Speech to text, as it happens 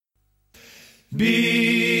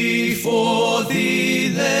Before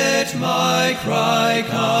thee let my cry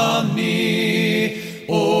come near,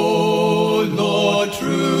 O Lord,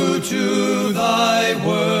 true to thy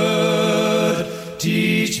word,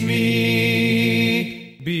 teach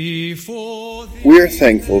me. We are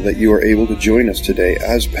thankful that you are able to join us today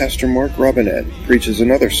as Pastor Mark Robinette preaches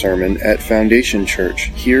another sermon at Foundation Church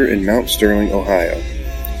here in Mount Sterling, Ohio.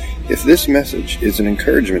 If this message is an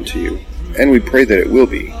encouragement to you, and we pray that it will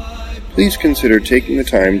be, please consider taking the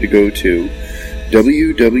time to go to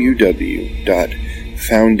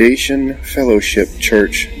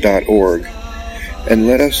www.foundationfellowshipchurch.org and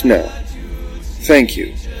let us know. Thank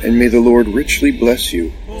you, and may the Lord richly bless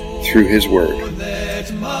you through His Word.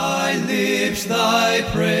 Let my lips thy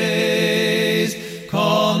praise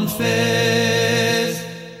confess.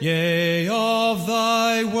 Yea, of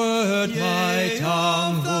thy word my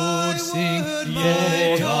tongue would sing.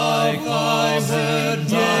 Yea, of thy word,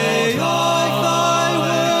 yea, of thy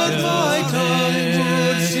word my tongue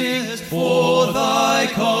would sing. For thy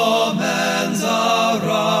commands are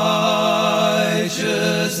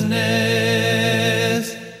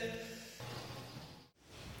righteousness.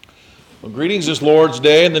 Well, greetings this Lord's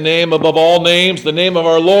Day in the name above all names, the name of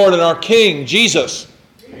our Lord and our King, Jesus.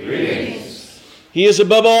 Greetings. He is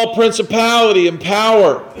above all principality and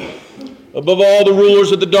power, above all the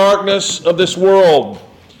rulers of the darkness of this world.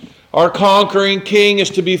 Our conquering King is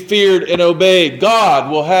to be feared and obeyed.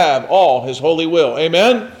 God will have all His holy will.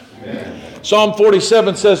 Amen? Amen. Psalm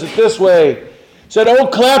 47 says it this way. It said, "Oh,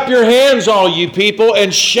 clap your hands, all you people,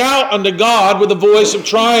 and shout unto God with a voice of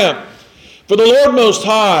triumph. For the Lord Most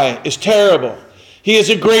High is terrible. He is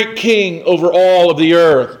a great King over all of the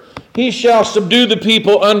earth. He shall subdue the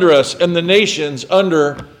people under us and the nations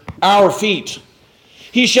under our feet.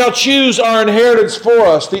 He shall choose our inheritance for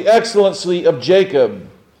us, the excellency of Jacob,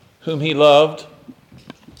 whom He loved."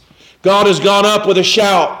 God has gone up with a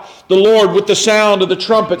shout, the Lord with the sound of the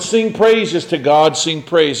trumpet. Sing praises to God, sing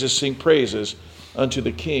praises unto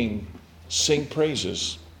the King. Sing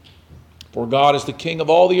praises. For God is the King of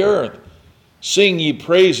all the earth. Sing ye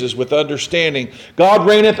praises with understanding. God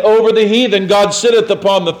reigneth over the heathen. God sitteth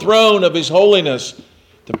upon the throne of His holiness.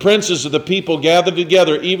 The princes of the people gathered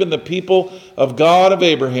together, even the people of God of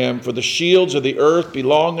Abraham. For the shields of the earth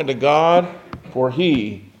belong unto God, for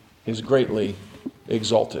He is greatly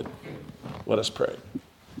exalted. Let us pray.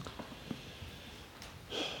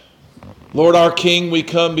 Lord our King, we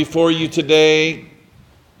come before you today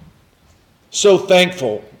so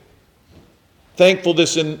thankful. Thankful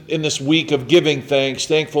in this week of giving thanks.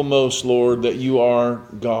 Thankful most, Lord, that you are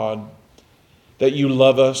God, that you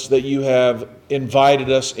love us, that you have invited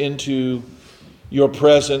us into your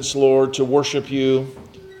presence, Lord, to worship you.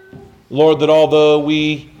 Lord, that although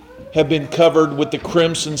we have been covered with the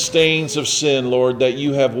crimson stains of sin, Lord, that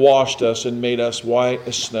you have washed us and made us white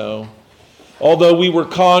as snow. Although we were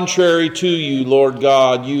contrary to you, Lord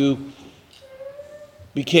God, you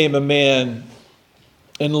became a man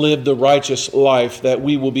and lived the righteous life that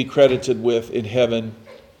we will be credited with in heaven.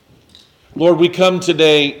 Lord, we come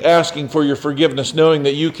today asking for your forgiveness, knowing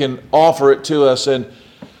that you can offer it to us. And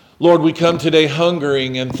Lord, we come today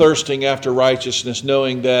hungering and thirsting after righteousness,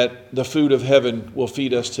 knowing that the food of heaven will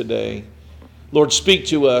feed us today. Lord, speak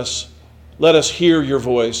to us. Let us hear your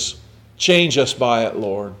voice. Change us by it,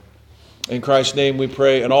 Lord. In Christ's name we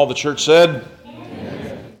pray. And all the church said,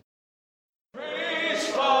 Amen. Praise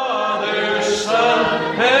Father,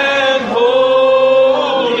 Son, and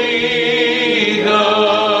Holy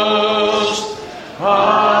Ghost.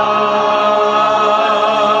 Amen.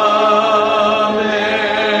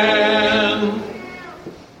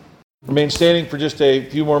 Remain standing for just a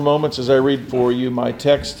few more moments as I read for you my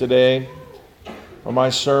text today, or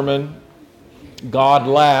my sermon. God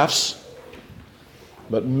laughs,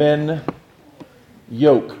 but men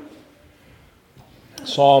yoke.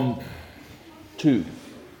 Psalm 2.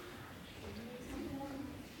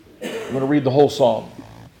 I'm going to read the whole psalm.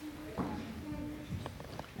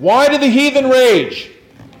 Why do the heathen rage,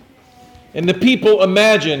 and the people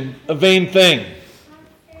imagine a vain thing?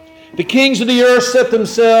 The kings of the earth set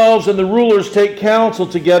themselves, and the rulers take counsel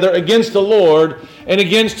together against the Lord and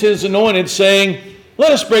against His anointed, saying,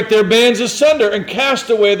 Let us break their bands asunder and cast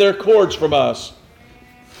away their cords from us.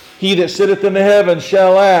 He that sitteth in the heavens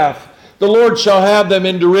shall laugh. The Lord shall have them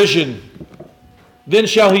in derision. Then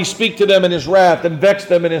shall He speak to them in His wrath and vex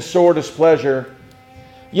them in His sore displeasure.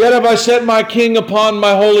 Yet have I set my King upon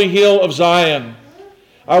my holy hill of Zion.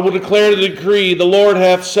 I will declare the decree. The Lord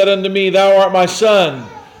hath said unto me, Thou art my son.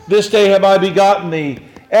 This day have I begotten thee.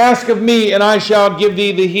 Ask of me, and I shall give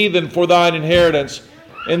thee the heathen for thine inheritance,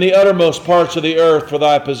 and the uttermost parts of the earth for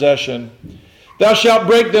thy possession. Thou shalt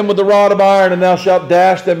break them with the rod of iron, and thou shalt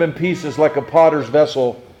dash them in pieces like a potter's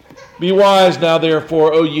vessel. Be wise now,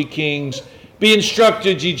 therefore, O ye kings. Be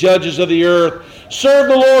instructed, ye judges of the earth. Serve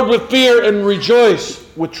the Lord with fear and rejoice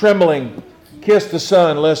with trembling. Kiss the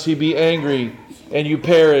Son, lest he be angry, and you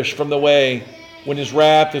perish from the way, when his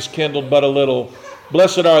wrath is kindled but a little.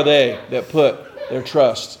 Blessed are they that put their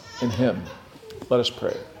trust in him. Let us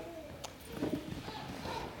pray.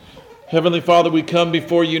 Heavenly Father, we come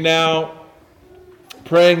before you now,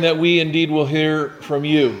 praying that we indeed will hear from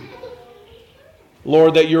you.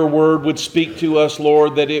 Lord, that your word would speak to us,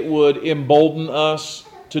 Lord, that it would embolden us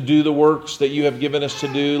to do the works that you have given us to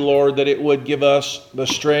do, Lord, that it would give us the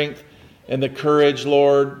strength and the courage,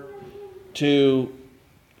 Lord, to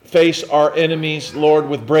face our enemies, Lord,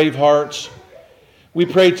 with brave hearts. We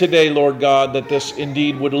pray today, Lord God, that this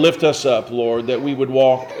indeed would lift us up, Lord, that we would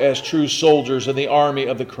walk as true soldiers in the army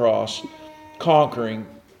of the cross, conquering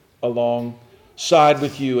alongside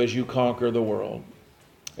with you as you conquer the world.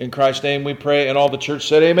 In Christ's name we pray, and all the church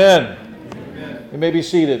said amen. Amen. You may be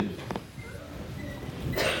seated.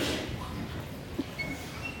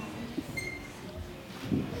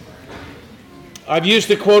 I've used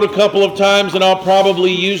the quote a couple of times, and I'll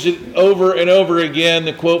probably use it over and over again,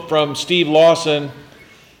 the quote from Steve Lawson,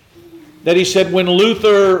 that he said, when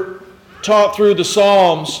Luther taught through the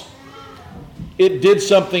Psalms, it did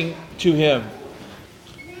something to him.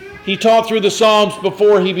 He taught through the Psalms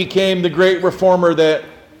before he became the great reformer that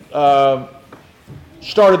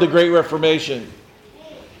started the Great Reformation.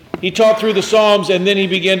 He taught through the Psalms, and then he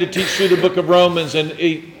began to teach through the book of Romans. And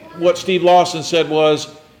what Steve Lawson said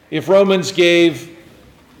was, if Romans gave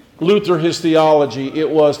Luther his theology, it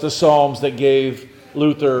was the Psalms that gave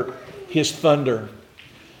Luther his thunder.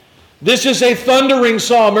 This is a thundering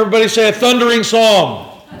psalm. Everybody say a thundering psalm.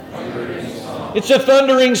 It's a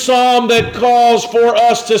thundering psalm that calls for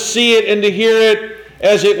us to see it and to hear it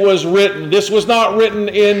as it was written. This was not written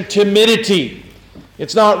in timidity.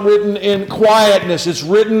 It's not written in quietness. It's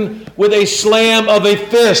written with a slam of a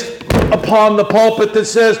fist upon the pulpit that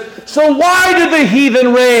says, so why do the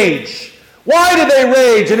heathen rage? Why do they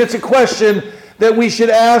rage? And it's a question that we should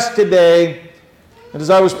ask today. And as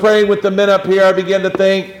I was praying with the men up here, I began to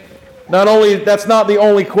think, not only that's not the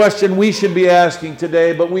only question we should be asking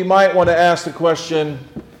today, but we might want to ask the question,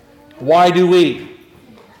 why do we?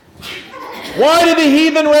 Why do the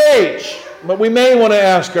heathen rage? But we may want to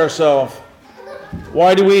ask ourselves,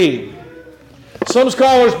 why do we? Some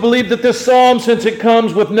scholars believe that this psalm, since it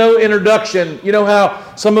comes with no introduction, you know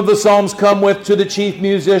how some of the psalms come with to the chief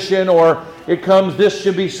musician, or it comes, this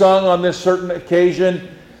should be sung on this certain occasion.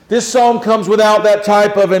 This psalm comes without that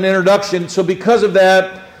type of an introduction, so because of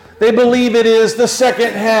that, they believe it is the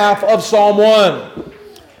second half of Psalm 1.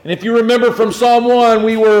 And if you remember from Psalm 1,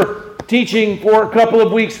 we were teaching for a couple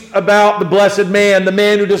of weeks about the blessed man, the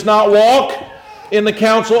man who does not walk in the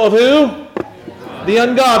counsel of who? The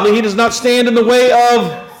ungodly. He does not stand in the way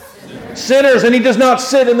of sinners, and he does not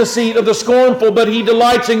sit in the seat of the scornful, but he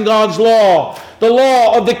delights in God's law, the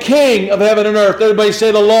law of the King of heaven and earth. Everybody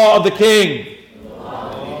say the law of the King.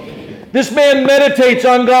 This man meditates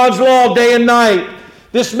on God's law day and night.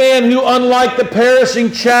 This man who, unlike the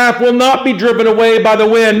perishing chaff, will not be driven away by the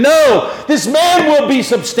wind. No, this man will be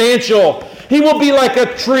substantial. He will be like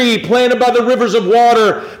a tree planted by the rivers of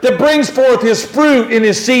water that brings forth his fruit in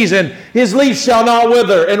his season. His leaf shall not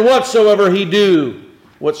wither, and whatsoever he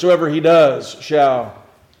does, shall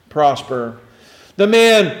prosper. The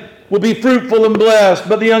man will be fruitful and blessed,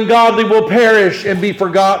 but the ungodly will perish and be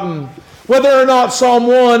forgotten. Whether or not Psalm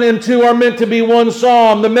 1 and 2 are meant to be one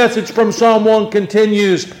psalm, the message from Psalm 1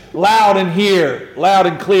 continues loud and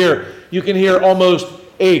clear. You can hear almost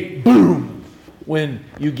a boom when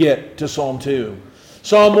you get to Psalm 2.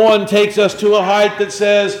 Psalm 1 takes us to a height that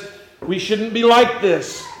says, we shouldn't be like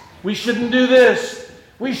this. We shouldn't do this.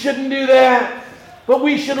 We shouldn't do that. But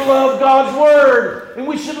we should love God's Word, and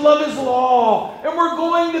we should love His law, and we're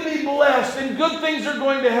going to be blessed, and good things are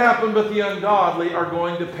going to happen, but the ungodly are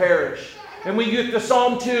going to perish. And we get to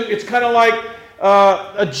Psalm 2, it's kind of like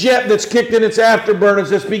a jet that's kicked in its afterburners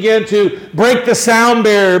that's began to break the sound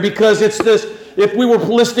barrier, because it's this, if we were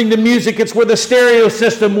listening to music, it's where the stereo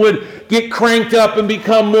system would get cranked up and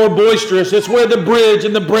become more boisterous. It's where the bridge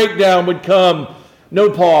and the breakdown would come. No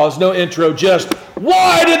pause, no intro, just,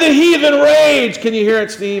 why do the heathen rage? Can you hear it,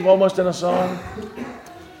 Steve, almost in a song?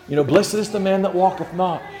 You know, blessed is the man that walketh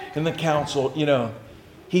not in the counsel, you know.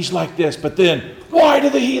 He's like this, but then, why do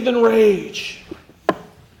the heathen rage?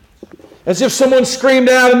 As if someone screamed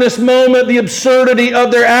out in this moment the absurdity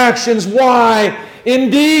of their actions. Why?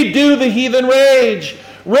 Indeed do the heathen rage.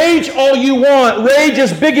 Rage all you want. Rage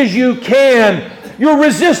as big as you can. Your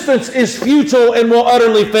resistance is futile and will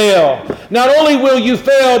utterly fail. Not only will you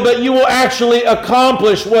fail, but you will actually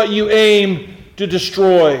accomplish what you aim to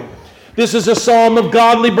destroy. This is a psalm of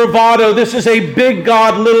godly bravado. This is a big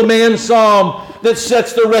God, little man psalm that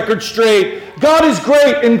sets the record straight. God is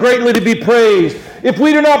great and greatly to be praised. If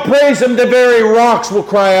we do not praise him, the very rocks will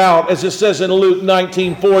cry out, as it says in Luke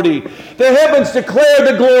 19:40. The heavens declare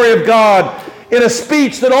the glory of God in a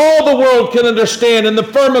speech that all the world can understand, and the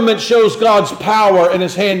firmament shows God's power and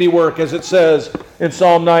his handiwork, as it says in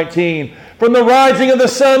Psalm 19. From the rising of the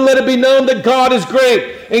sun, let it be known that God is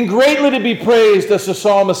great and greatly to be praised, as the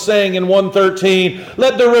psalmist sang in 113.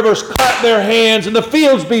 Let the rivers clap their hands and the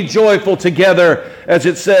fields be joyful together, as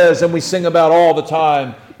it says, and we sing about all the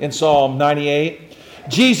time in Psalm 98.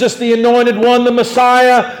 Jesus, the anointed one, the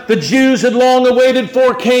Messiah, the Jews had long awaited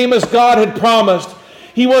for, came as God had promised.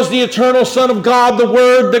 He was the eternal Son of God, the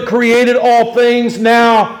Word that created all things,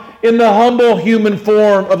 now in the humble human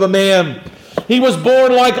form of a man. He was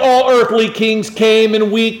born like all earthly kings came,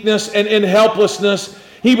 in weakness and in helplessness.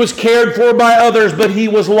 He was cared for by others, but he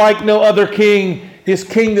was like no other king. His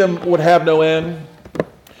kingdom would have no end.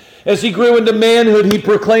 As he grew into manhood, he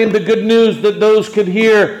proclaimed the good news that those could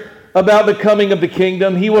hear about the coming of the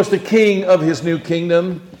kingdom. He was the king of his new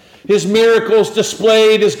kingdom. His miracles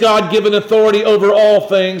displayed his God-given authority over all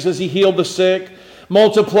things as he healed the sick,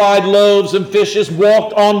 multiplied loaves and fishes,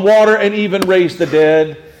 walked on water, and even raised the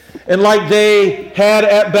dead. And like they had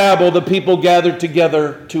at Babel, the people gathered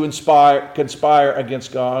together to conspire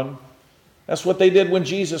against God. That's what they did when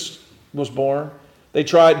Jesus was born. They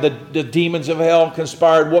tried, the demons of hell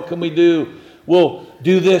conspired. What can we do? We'll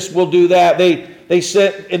do this, we'll do that. They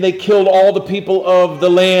sent and they killed all the people of the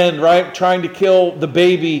land, right? Trying to kill the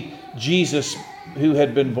baby Jesus who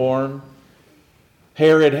had been born.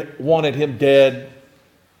 Herod wanted him dead.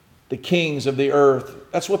 The kings of the earth.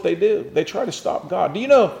 That's what they do. They try to stop God. Do you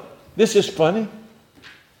know, this is funny?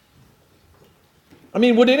 I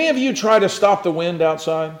mean, would any of you try to stop the wind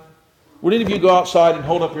outside? Would any of you go outside and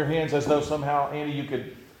hold up your hands as though somehow, Andy, you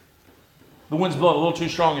could... The wind's blowing a little too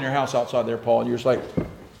strong in your house outside there, Paul. And you're just like...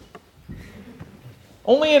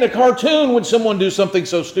 Only in a cartoon would someone do something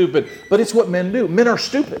so stupid. But it's what men do. Men are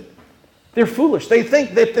stupid. They're foolish. They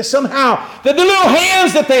think that that the little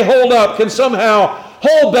hands that they hold up can somehow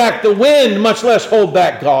hold back the wind, much less hold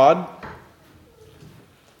back God.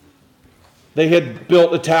 They had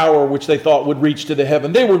built a tower which they thought would reach to the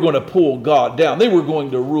heaven. They were going to pull God down. They were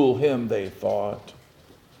going to rule him, they thought.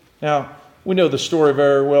 Now, we know the story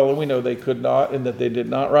very well, and we know they could not and that they did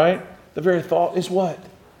not, right? The very thought is what?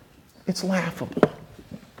 It's laughable.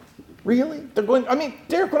 Really? They're going,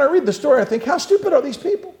 Derek, when I read the story, I think, how stupid are these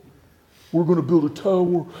people? We're going to build a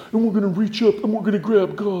tower, and we're going to reach up, and we're going to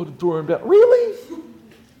grab God and throw him down. Really?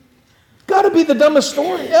 Got to be the dumbest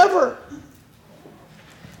story ever.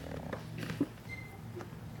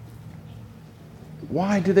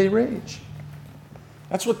 Why do they rage?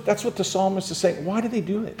 That's what the psalmist is saying. Why do they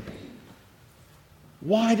do it?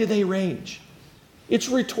 Why do they rage? It's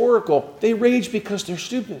rhetorical. They rage because they're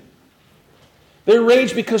stupid. They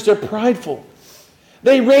rage because they're prideful.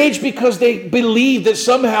 They rage because they believe that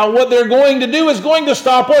somehow what they're going to do is going to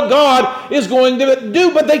stop what God is going to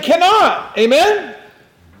do, but they cannot. Amen?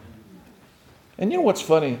 And you know what's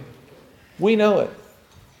funny? We know it.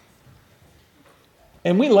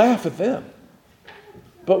 And we laugh at them.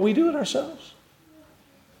 But we do it ourselves.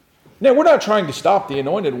 Now, we're not trying to stop the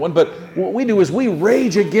anointed one, but what we do is we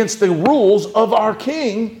rage against the rules of our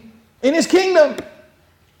king in his kingdom.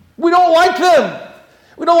 We don't like them.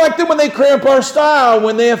 We don't like them when they cramp our style,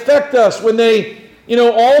 when they affect us, when they,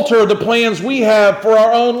 alter the plans we have for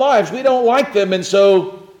our own lives. We don't like them, and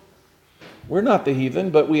so we're not the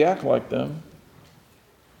heathen, but we act like them.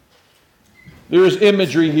 There is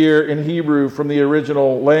imagery here in Hebrew from the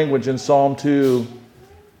original language in Psalm 2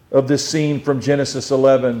 of this scene from Genesis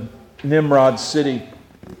 11, Nimrod's city.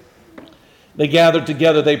 They gather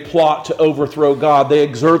together, they plot to overthrow God. They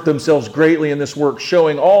exert themselves greatly in this work,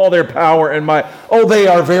 showing all their power and might. Oh, they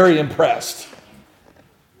are very impressed.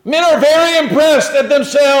 Men are very impressed at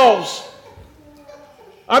themselves.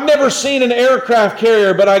 I've never seen an aircraft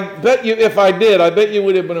carrier, but I bet you if I did, I bet you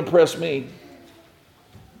would have impressed me.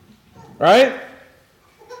 Right?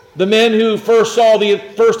 The men who first saw the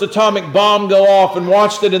first atomic bomb go off and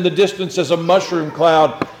watched it in the distance as a mushroom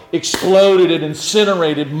cloud exploded and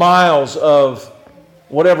incinerated miles of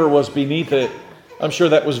whatever was beneath it. I'm sure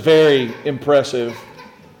that was very impressive.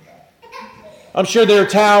 I'm sure their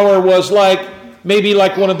tower was maybe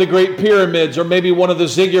like one of the great pyramids, or maybe one of the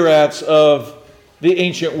ziggurats of the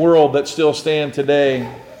ancient world that still stand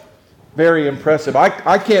today. Very impressive.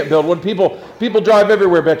 I can't build one. People drive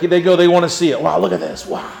everywhere, Becky. They go, they want to see it. Wow, look at this.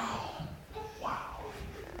 Wow.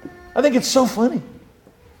 I think it's so funny.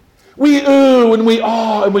 We ooh and we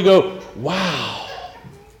ah and we go, wow.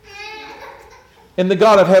 And the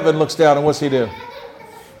God of heaven looks down and what's he do?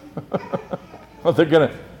 Well, they're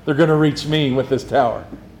gonna reach me with this tower.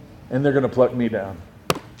 And they're gonna pluck me down.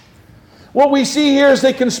 What we see here is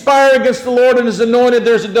they conspire against the Lord and his anointed.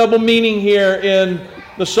 There's a double meaning here in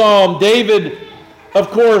the psalm. David, of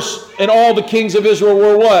course, and all the kings of Israel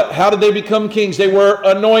were what? How did they become kings? They were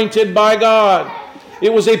anointed by God.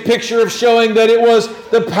 It was a picture of showing that it was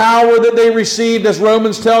the power that they received. As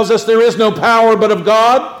Romans tells us, there is no power but of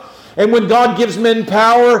God. And when God gives men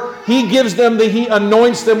power, he gives them he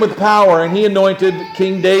anoints them with power. And he anointed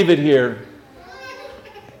King David here.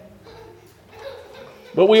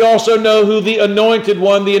 But we also know who the anointed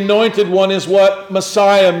one is what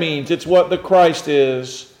Messiah means. It's what the Christ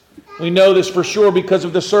is. We know this for sure because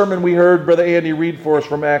of the sermon we heard Brother Andy read for us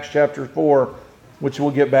from Acts chapter 4, which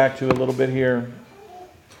we'll get back to a little bit here.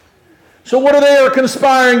 So what are they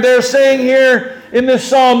conspiring? They're saying here in this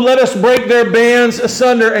psalm, let us break their bands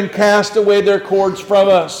asunder and cast away their cords from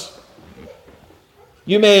us.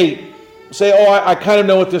 You may say, oh, I kind of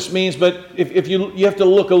know what this means, but if you have to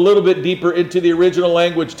look a little bit deeper into the original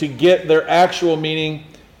language to get their actual meaning.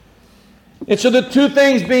 And so the two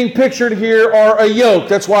things being pictured here are a yoke.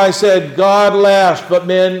 That's why I said God laughs, but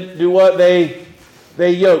men do what? They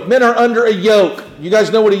yoke. Men are under a yoke. You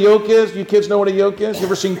guys know what a yoke is? You kids know what a yoke is? You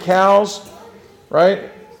ever seen cows? Right?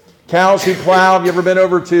 Cows who plow. Have you ever been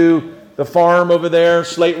over to the farm over there,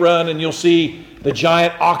 Slate Run, and you'll see the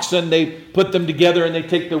giant oxen. They put them together and they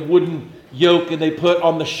take the wooden yoke and they put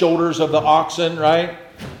on the shoulders of the oxen, right?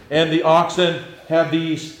 And the oxen have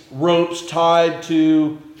these ropes tied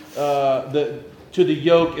to the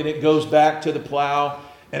yoke, and it goes back to the plow.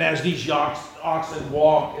 And as these oxen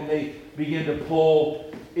walk and they begin to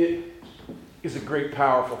pull, it is a great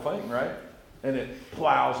powerful thing, right? And it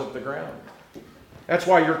plows up the ground. That's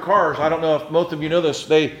why your cars, I don't know if most of you know this,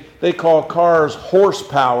 they call cars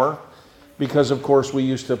horsepower because, of course, we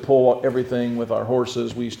used to pull everything with our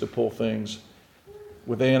horses. We used to pull things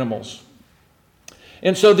with animals.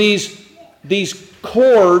 And so these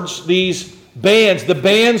cords, these bands, the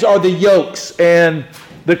bands are the yokes and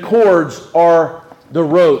the cords are the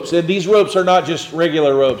ropes. And these ropes are not just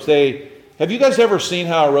regular ropes. Have you guys ever seen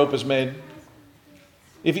how a rope is made?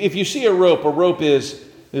 If you see a rope is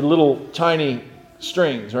the little tiny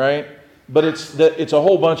strings, right? But it's a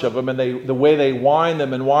whole bunch of them, and the way they wind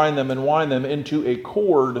them into a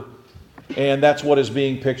cord, and that's what is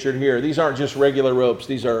being pictured here. These aren't just regular ropes.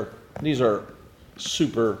 These are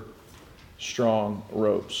super strong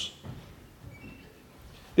ropes.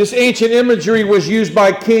 This ancient imagery was used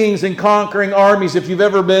by kings in conquering armies. If you've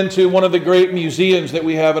ever been to one of the great museums that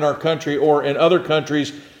we have in our country or in other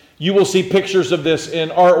countries, you will see pictures of this in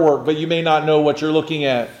artwork, but you may not know what you're looking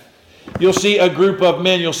at. You'll see a group of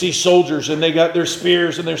men, you'll see soldiers, and they got their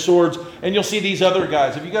spears and their swords, and you'll see these other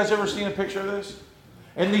guys. Have you guys ever seen a picture of this?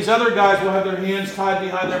 And these other guys will have their hands tied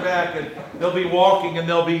behind their back, and they'll be walking, and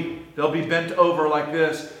they'll be bent over like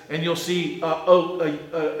this, and you'll see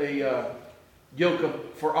a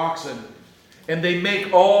yoke for oxen, and they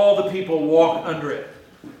make all the people walk under it.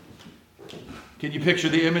 Can you picture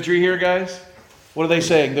the imagery here, guys? What are they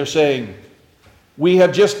saying? They're saying, we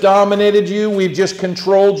have just dominated you, we've just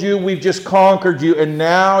controlled you, we've just conquered you, and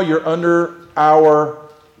now you're under our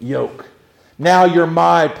yoke. Now you're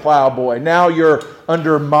my plowboy. Now you're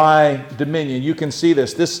under my dominion. You can see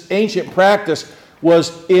this. This ancient practice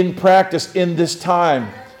was in practice in this time.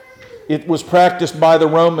 It was practiced by the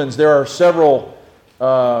Romans. There are several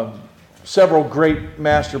great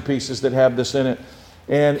masterpieces that have this in it,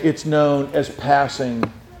 and it's known as passing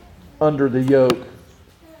under the yoke.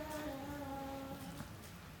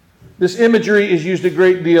 This imagery is used a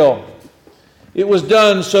great deal. It was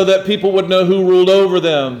done so that people would know who ruled over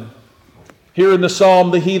them. Here in the psalm,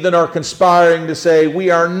 the heathen are conspiring to say, we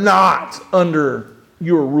are not under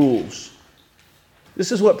your rules.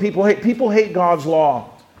 This is what people hate. People hate God's law.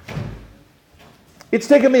 It's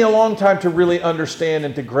taken me a long time to really understand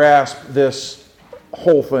and to grasp this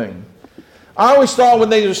whole thing. I always thought when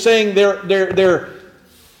they were saying they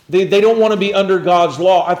don't want to be under God's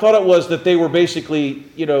law, I thought it was that they were basically,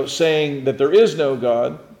 saying that there is no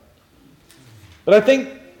God. But I think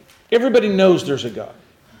everybody knows there's a God.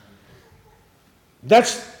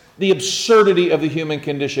 That's the absurdity of the human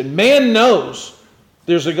condition. Man knows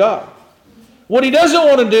there's a God. What he doesn't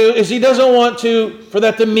want to do is he doesn't want for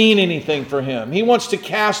that to mean anything for him. He wants to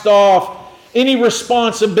cast off any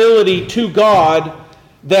responsibility to God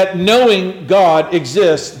that knowing God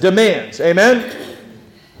exists demands. Amen?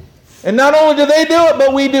 And not only do they do it,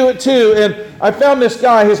 but we do it too. And I found this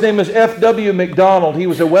guy, his name is F.W. MacDonald. He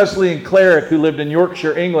was a Wesleyan cleric who lived in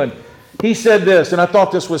Yorkshire, England. He said this, and I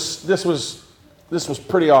thought this was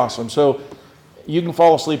pretty awesome. So you can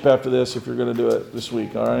fall asleep after this if you're going to do it this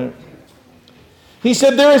week, all right? He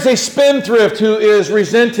said, there is a spendthrift who is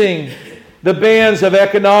resenting the bans of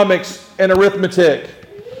economics and arithmetic,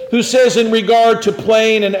 who says in regard to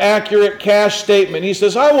plain and accurate cash statement, he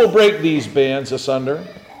says, I will break these bands asunder.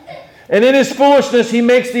 And in his foolishness, he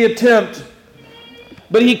makes the attempt,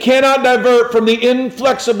 but he cannot divert from the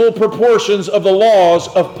inflexible proportions of the laws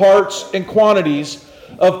of parts and quantities,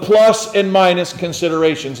 of plus and minus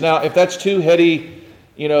considerations. Now, if that's too heady,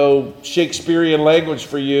 Shakespearean language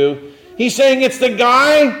for you, he's saying it's the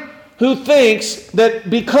guy who thinks that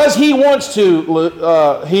because he wants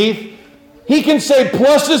to, Heath, he can say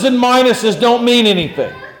pluses and minuses don't mean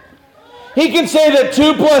anything. He can say that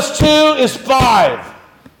 2 plus 2 is 5.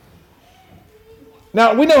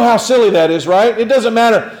 Now, we know how silly that is, right? It doesn't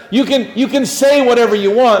matter. You can say whatever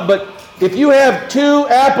you want, but if you have 2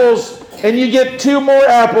 apples and you get 2 more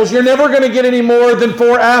apples, you're never going to get any more than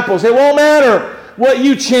 4 apples. It won't matter what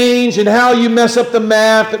you change and how you mess up the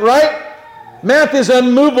math, right? Math is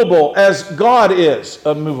unmovable as God is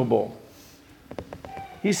unmovable.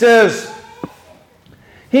 He says,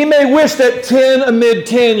 he may wish that 10 amid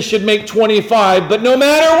 10 should make 25, but no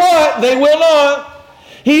matter what, they will not.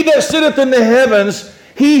 He that sitteth in the heavens,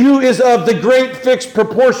 he who is of the great fixed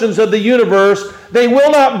proportions of the universe, they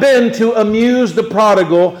will not bend to amuse the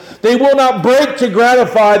prodigal. They will not break to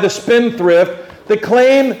gratify the spendthrift. They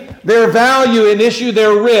claim their value and issue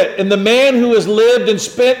their writ. And the man who has lived and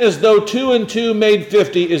spent as though 2 and 2 made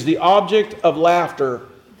 50 is the object of laughter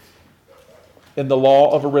in the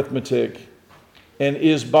law of arithmetic, and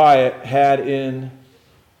is by it had in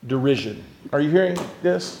derision. Are you hearing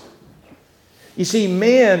this? You see,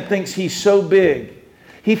 man thinks he's so big.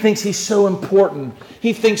 He thinks he's so important.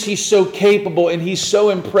 He thinks he's so capable, and he's so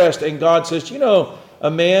impressed. And God says,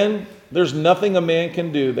 there's nothing a man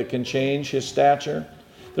can do that can change his stature.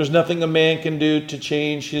 There's nothing a man can do to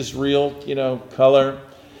change his real, color.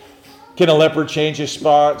 Can a leopard change his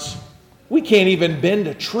spots? We can't even bend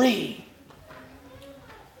a tree.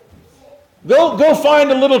 Go find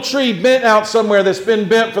a little tree bent out somewhere that's been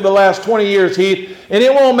bent for the last 20 years, Heath, and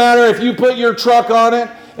it won't matter if you put your truck on it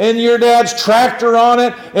and your dad's tractor on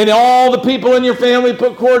it and all the people in your family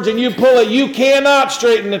put cords and you pull it. You cannot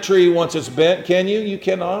straighten the tree once it's bent, can you? You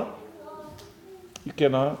cannot. You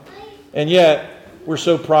cannot. And yet, we're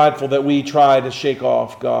so prideful that we try to shake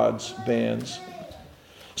off God's bands.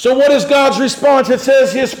 So what is God's response? It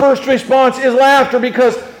says his first response is laughter,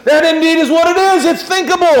 because that indeed is what it is. It's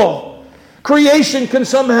thinkable. Creation can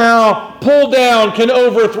somehow pull down, can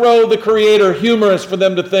overthrow the Creator. Humorous for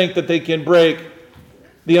them to think that they can break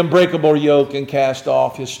the unbreakable yoke and cast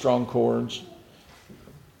off his strong cords.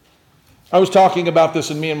 I was talking about this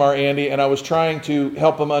in Myanmar, Andy, and I was trying to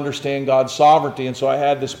help them understand God's sovereignty. And so I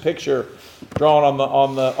had this picture drawn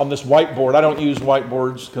on this whiteboard. I don't use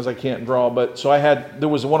whiteboards because I can't draw, but so there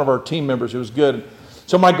was one of our team members who was good.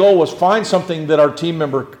 So my goal was find something that our team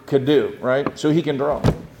member could do, right? So he can draw.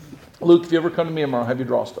 Luke, if you ever come to Myanmar, I'll have you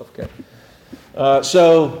draw stuff, okay?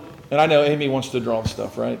 And I know Amy wants to draw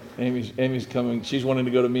stuff, right? Amy's coming. She's wanting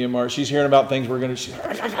to go to Myanmar. She's hearing about things we're going to.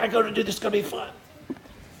 I got to go to do this. It's going to be fun.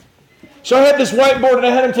 So I had this whiteboard, and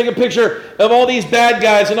I had him take a picture of all these bad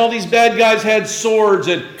guys, and all these bad guys had swords,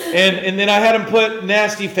 and then I had them put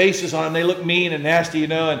nasty faces on them. They look mean and nasty,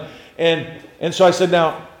 and so I said,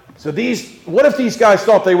 now, what if these guys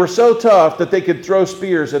thought they were so tough that they could throw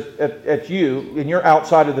spears at you, and you're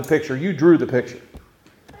outside of the picture? You drew the picture.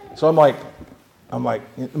 So I'm like,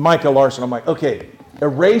 Micah Larson, I'm like, okay,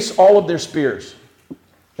 erase all of their spears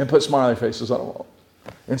and put smiley faces on them all.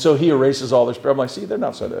 And so he erases all their spears. I'm like, see, they're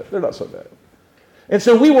not so bad. They're not so bad. And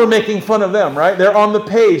so we were making fun of them, right? They're on the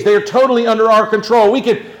page. They're totally under our control. We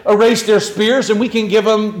could erase their spears and we can give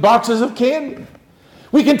them boxes of candy.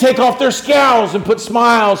 We can take off their scowls and put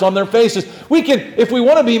smiles on their faces. We can, if we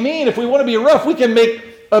want to be mean, if we want to be rough, we can make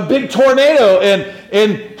a big tornado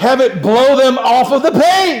and have it blow them off of the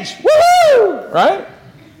page. Woohoo! Right?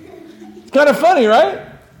 It's kind of funny, right?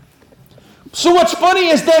 So what's funny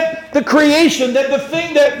is that the creation, that the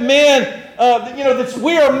thing that man,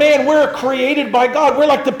 we are man, we're created by God. We're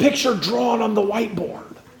like the picture drawn on the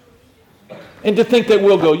whiteboard. And to think that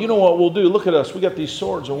we'll go, you know what we'll do? Look at us. We got these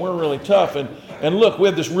swords and we're really tough. And look, we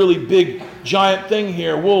have this really big, giant thing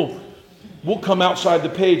here. We'll come outside the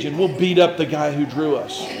page and we'll beat up the guy who drew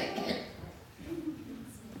us.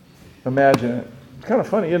 Imagine it. It's kind of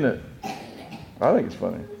funny, isn't it? I think it's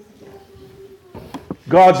funny.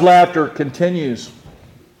 God's laughter continues,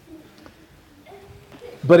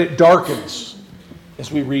 but it darkens,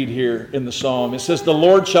 as we read here in the psalm. It says, the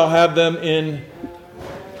Lord shall have them in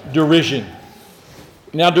derision.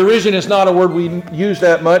 Now, derision is not a word we use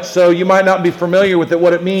that much, so you might not be familiar with it.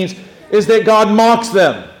 What it means is that God mocks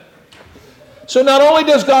them. So not only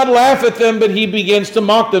does God laugh at them, but he begins to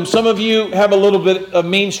mock them. Some of you have a little bit of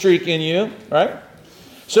mean streak in you, right?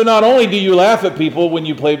 So not only do you laugh at people when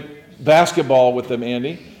you play basketball with them,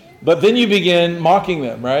 Andy, but then you begin mocking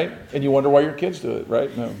them, right? And you wonder why your kids do it,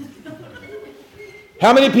 right? No.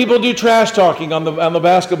 How many people do trash talking on the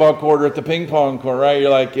basketball court or at the ping pong court, right? You're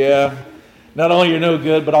like, yeah, not only you're no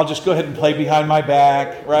good, but I'll just go ahead and play behind my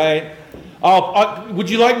back, right? Would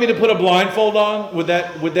you like me to put a blindfold on? Would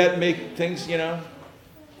that make things,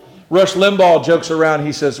 Rush Limbaugh jokes around.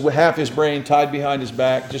 He says, with half his brain tied behind his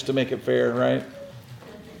back just to make it fair, right?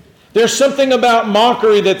 There's something about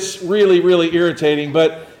mockery that's really, really irritating,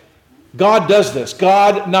 but God does this.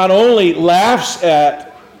 God not only laughs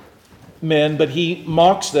at men, but he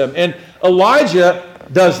mocks them. And Elijah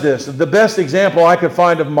does this. The best example I could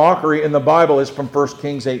find of mockery in the Bible is from 1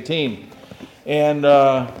 Kings 18. And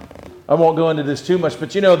I won't go into this too much, but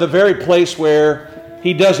the very place where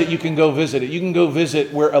he does it, you can go visit it. You can go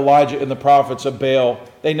visit where Elijah and the prophets of Baal,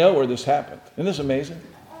 they know where this happened. Isn't this amazing?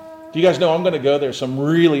 Do you guys know I'm going to go there? Some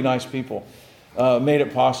really nice people made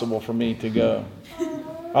it possible for me to go.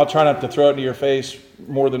 I'll try not to throw it in your face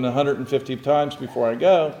more than 150 times before I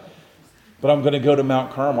go, but I'm going to go to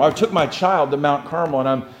Mount Carmel. I took my child to Mount Carmel,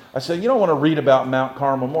 and I said, I want to read about Mount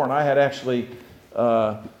Carmel more. And I had actually,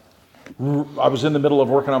 I was in the middle of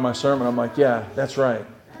working on my sermon. I'm like, yeah, that's right.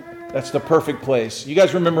 That's the perfect place. You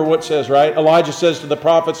guys remember what it says, right? Elijah says to the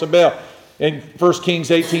prophets of Baal in 1 Kings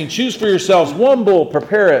 18, choose for yourselves one bull,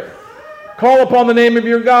 prepare it. Call upon the name of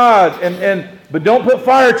your God, but don't put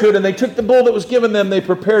fire to it. And they took the bull that was given them, they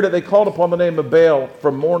prepared it, they called upon the name of Baal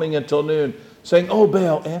from morning until noon, saying, oh,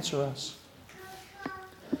 Baal, answer us.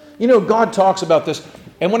 God talks about this.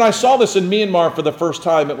 And when I saw this in Myanmar for the first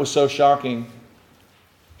time, it was so shocking.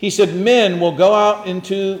 He said, men will go out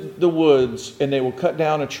into the woods and they will cut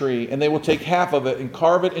down a tree and they will take half of it and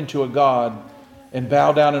carve it into a god and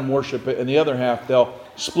bow down and worship it. And the other half, they'll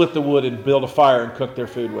split the wood and build a fire and cook their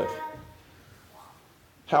food with.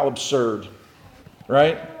 How absurd,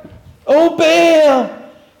 right? Oh, Baal,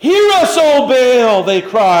 hear us, oh, Baal, they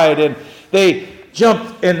cried. And they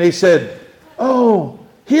jumped and they said, oh,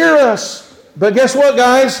 hear us. But guess what,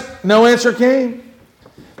 guys? No answer came.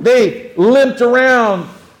 They limped around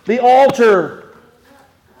the altar.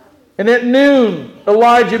 And at noon,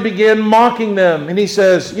 Elijah began mocking them. And he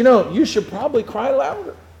says, you should probably cry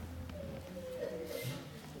louder.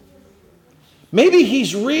 Maybe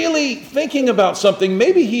he's really thinking about something.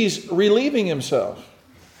 Maybe he's relieving himself.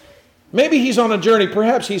 Maybe he's on a journey.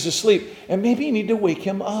 Perhaps he's asleep. And maybe you need to wake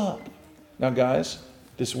him up. Now, guys,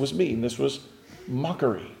 this was mean. This was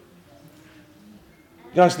mockery.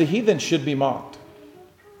 Guys, the heathen should be mocked.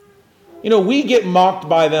 We get mocked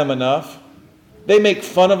by them enough. They make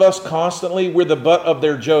fun of us constantly. We're the butt of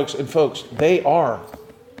their jokes. And folks, they are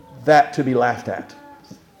that to be laughed at.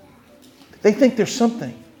 They think there's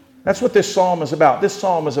something. That's what this psalm is about. This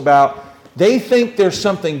psalm is about they think there's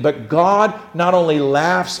something, but God not only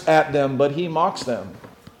laughs at them, but he mocks them.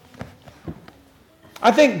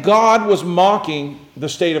 I think God was mocking the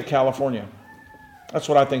state of California. That's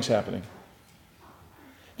what I think's happening.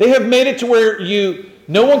 They have made it to where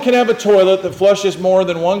no one can have a toilet that flushes more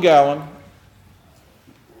than 1 gallon.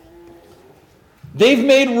 They've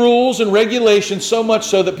made rules and regulations so much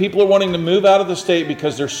so that people are wanting to move out of the state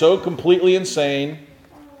because they're so completely insane.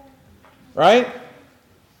 Right?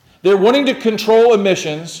 They're wanting to control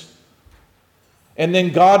emissions, and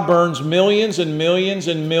then God burns millions and millions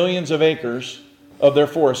and millions of acres of their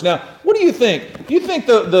forest. Now, what do you think? Do you think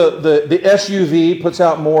the SUV puts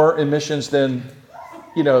out more emissions than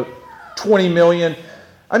 20 million?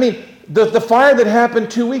 I mean, the fire that happened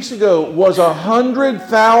 2 weeks ago was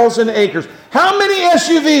 100,000 acres. How many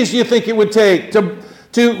SUVs do you think it would take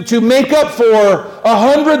to make up for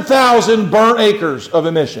 100,000 burnt acres of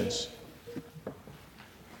emissions?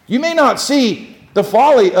 You may not see the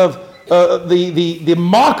folly of the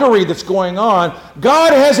mockery that's going on.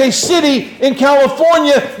 God has a city in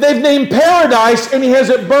California they've named Paradise, and he has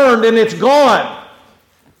it burned, and it's gone.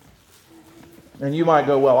 And you might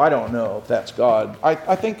go, well, I don't know if that's God.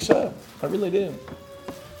 I think so. I really do.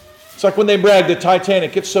 It's like when they bragged the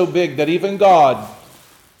Titanic, it's so big that even God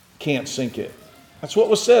can't sink it. That's what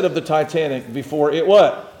was said of the Titanic before it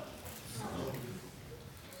what?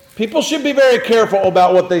 People should be very careful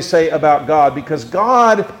about what they say about God, because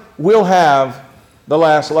God will have the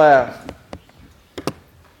last laugh.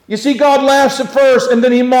 You see, God laughs at first and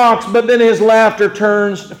then He mocks, but then His laughter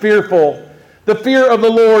turns fearful. The fear of the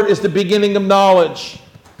Lord is the beginning of knowledge,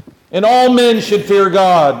 and all men should fear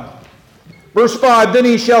God. Verse 5, then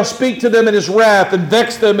He shall speak to them in His wrath and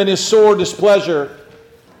vex them in His sore displeasure.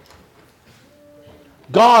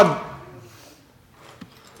 God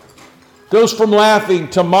goes from laughing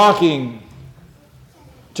to mocking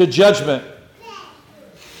to judgment.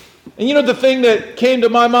 And you know, the thing that came to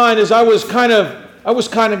my mind is I was kind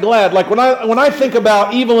of glad. Like when I think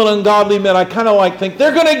about evil and ungodly men, I kind of think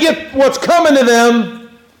they're going to get what's coming to them.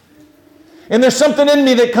 And there's something in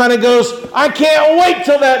me that kind of goes, I can't wait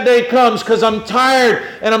till that day comes, because I'm tired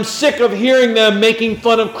and I'm sick of hearing them making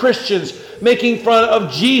fun of Christians, making fun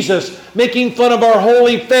of Jesus, making fun of our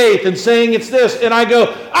holy faith and saying it's this. And I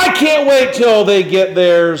go, I can't wait till they get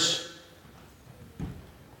theirs.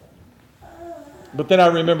 But then I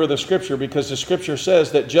remember the Scripture, because the Scripture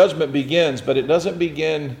says that judgment begins, but it doesn't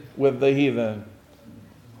begin with the heathen.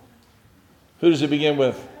 Who does it begin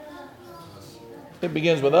with? It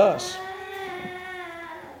begins with us.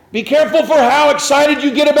 Be careful for how excited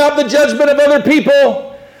you get about the judgment of other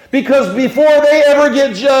people, because before they ever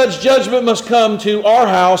get judged, judgment must come to our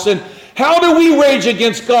house. And how do we rage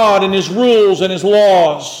against God and His rules and His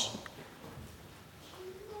laws?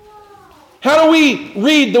 How do we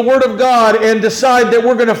read the Word of God and decide that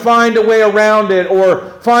we're going to find a way around it,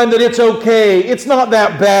 or find that it's okay, it's not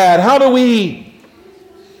that bad? How do we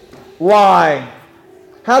lie?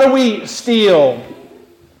 How do we steal?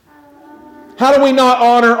 How do we not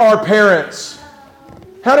honor our parents?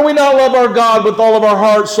 How do we not love our God with all of our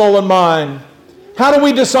heart, soul, and mind? How do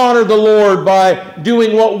we dishonor the Lord by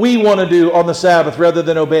doing what we want to do on the Sabbath rather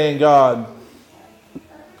than obeying God?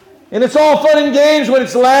 And it's all fun and games when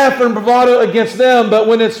it's laughter and bravado against them, but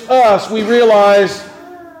when it's us, we realize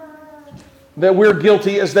that we're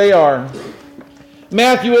guilty as they are.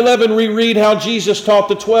 Matthew 11, we read how Jesus taught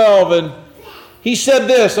the 12, and He said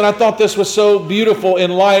this, and I thought this was so beautiful in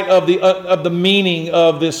light of the meaning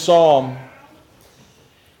of this psalm.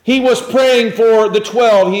 He was praying for the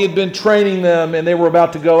 12. He had been training them, and they were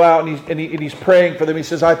about to go out, and he's praying for them. He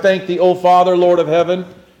says, I thank Thee, O Father, Lord of heaven.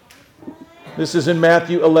 This is in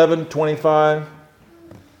Matthew 11:25.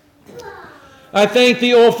 I thank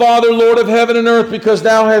Thee, O Father, Lord of heaven and earth, because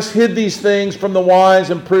Thou hast hid these things from the wise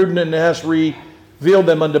and prudent, and hast revealed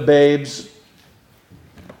them unto babes.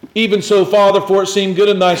 Even so, Father, for it seemed good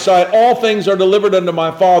in Thy sight. All things are delivered unto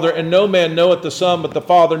my Father, and no man knoweth the Son but the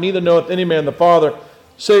Father, neither knoweth any man the Father,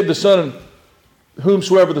 save the Son, and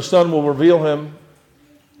whomsoever the Son will reveal Him.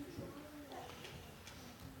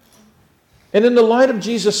 And in the light of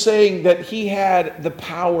Jesus saying that He had the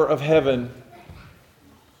power of heaven,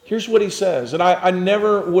 here's what He says. And I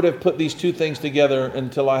never would have put these two things together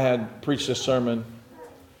until I had preached this sermon.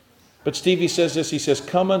 But Stevie says this. He says,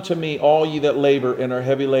 come unto me, all ye that labor and are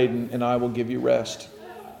heavy laden, and I will give you rest.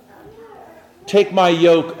 Take my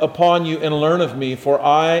yoke upon you and learn of me, for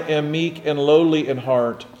I am meek and lowly in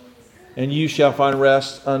heart, and you shall find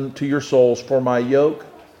rest unto your souls. For my yoke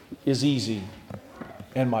is easy,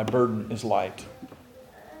 and my burden is light.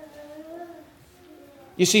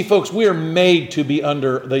 You see, folks, we are made to be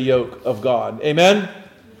under the yoke of God. Amen?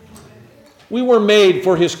 We were made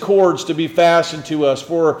for His cords to be fastened to us,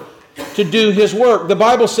 to do His work. The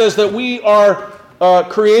Bible says that we are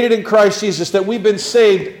created in Christ Jesus, that we've been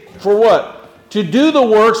saved for what? To do the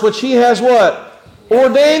works which He has what?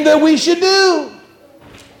 Ordained that we should do.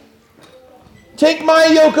 Take my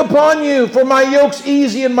yoke upon you, for my yoke's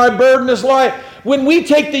easy and my burden is light. When we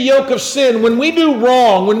take the yoke of sin, when we do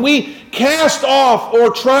wrong, when we cast off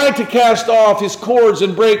or try to cast off His cords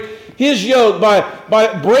and break His yoke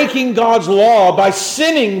by breaking God's law, by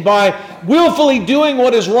sinning, by willfully doing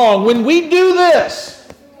what is wrong, when we do this,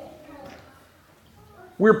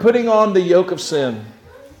 we're putting on the yoke of sin.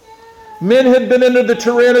 Men had been under the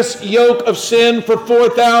tyrannous yoke of sin for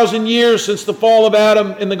 4,000 years since the fall of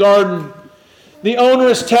Adam in the garden. The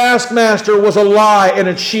onerous taskmaster was a lie and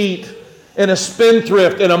a cheat and a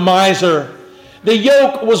spendthrift and a miser. The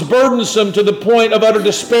yoke was burdensome to the point of utter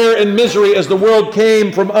despair and misery as the world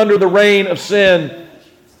came from under the reign of sin,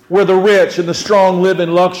 where the rich and the strong live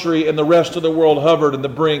in luxury and the rest of the world hovered on the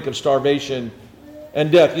brink of starvation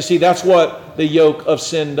and death. You see, that's what the yoke of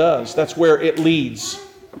sin does. That's where it leads.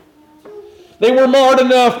 They were marred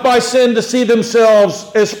enough by sin to see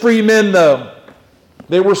themselves as free men, though.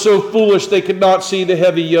 They were so foolish they could not see the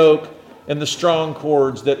heavy yoke and the strong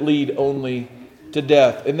cords that lead only to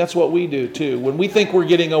death. And that's what we do too. When we think we're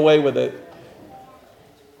getting away with it.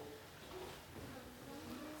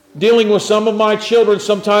 Dealing with some of my children,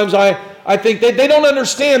 sometimes I I think they don't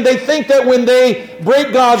understand. They think that when they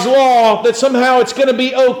break God's law, that somehow it's going to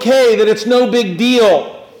be okay, that it's no big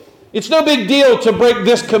deal. It's no big deal to break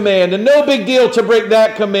this command and no big deal to break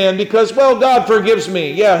that command because, well, God forgives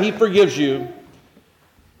me. Yeah, He forgives you.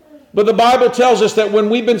 But the Bible tells us that when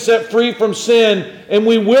we've been set free from sin and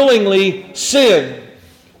we willingly sin,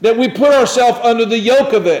 that we put ourselves under the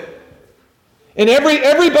yoke of it. And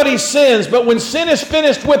everybody sins, but when sin is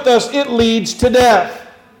finished with us, it leads to death.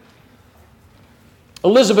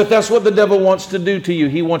 Elizabeth, that's what the devil wants to do to you.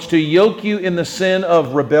 He wants to yoke you in the sin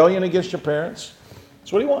of rebellion against your parents.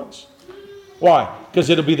 That's what he wants. Why? Because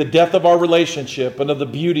it'll be the death of our relationship and of the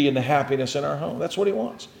beauty and the happiness in our home. That's what he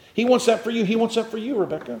wants. He wants that for you. He wants that for you,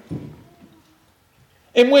 Rebecca.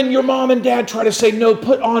 And when your mom and dad try to say, no,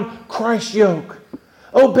 put on Christ's yoke.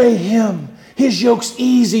 Obey Him. His yoke's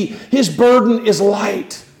easy. His burden is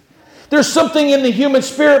light. There's something in the human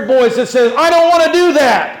spirit, boys, that says, I don't want to do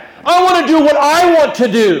that. I want to do what I want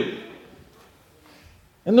to do.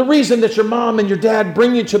 And the reason that your mom and your dad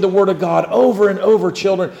bring you to the Word of God over and over,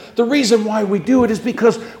 children, the reason why we do it is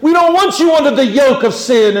because we don't want you under the yoke of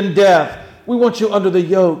sin and death. We want you under the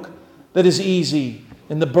yoke that is easy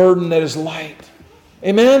and the burden that is light.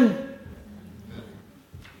 Amen?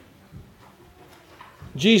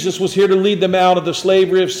 Jesus was here to lead them out of the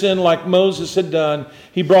slavery of sin like Moses had done.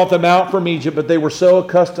 He brought them out from Egypt, but they were so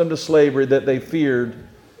accustomed to slavery that they feared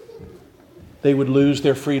they would lose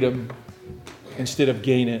their freedom instead of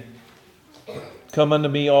gain it. Come unto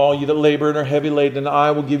me, all you that labor and are heavy laden, and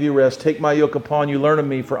I will give you rest. Take my yoke upon you, learn of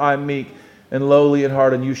me, for I am meek and lowly in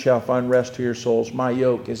heart, and you shall find rest to your souls. My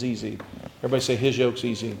yoke is easy. Everybody say, His yoke's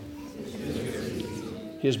easy.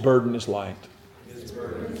 His burden is light.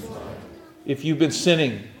 If you've been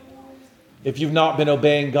sinning, if you've not been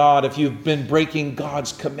obeying God, if you've been breaking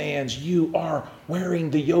God's commands, you are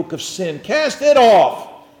wearing the yoke of sin. Cast it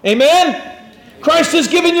off. Amen? Christ has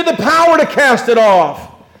given you the power to cast it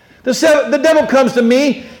off. The devil comes to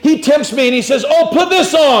me, he tempts me, and he says, oh, put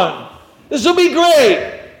this on. This will be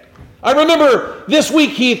great. I remember this week,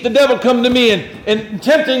 Heath, the devil come to me and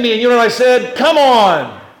tempting me, and you know what I said? Come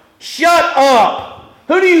on, shut up.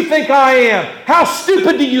 Who do you think I am? How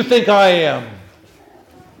stupid do you think I am?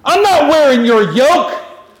 I'm not wearing your yoke.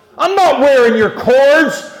 I'm not wearing your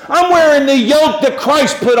cords. I'm wearing the yoke that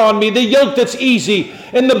Christ put on me, the yoke that's easy,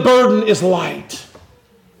 and the burden is light.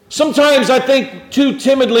 Sometimes I think too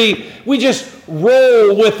timidly we just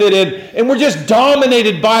roll with it and we're just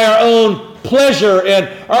dominated by our own pleasure and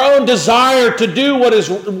our own desire to do what is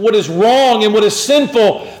wrong and what is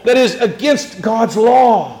sinful, that is against God's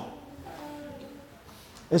law.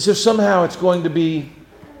 As if somehow it's going to be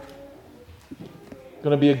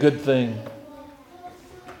a good thing.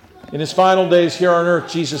 In His final days here on earth,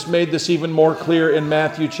 Jesus made this even more clear in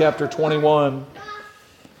Matthew chapter 21.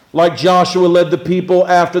 Like Joshua led the people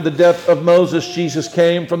after the death of Moses, Jesus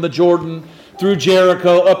came from the Jordan, through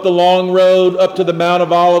Jericho, up the long road, up to the Mount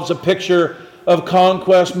of Olives, a picture of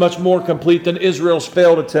conquest much more complete than Israel's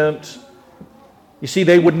failed attempt. You see,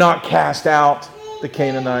 they would not cast out the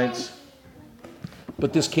Canaanites.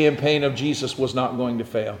 But this campaign of Jesus was not going to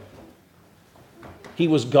fail. He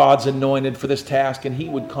was God's anointed for this task, and He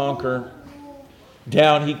would conquer.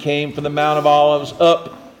 Down He came from the Mount of Olives,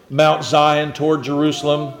 up Mount Zion toward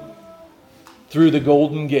Jerusalem, through the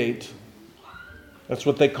Golden Gate. That's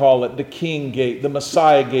what they call it, the King Gate, the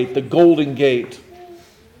Messiah Gate, the Golden Gate,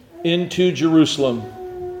 into Jerusalem,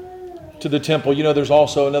 to the temple. You know, there's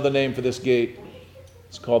also another name for this gate.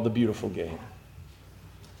 It's called the Beautiful Gate.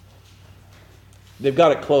 They've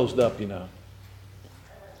got it closed up, you know.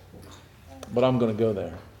 But I'm going to go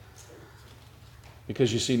there.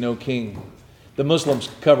 Because you see, no king. The Muslims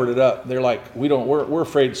covered it up. They're like, we're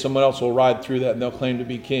afraid someone else will ride through that and they'll claim to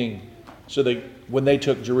be king. So when they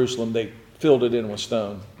took Jerusalem, they filled it in with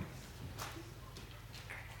stone.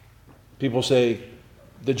 People say,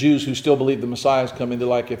 the Jews who still believe the Messiah is coming, they're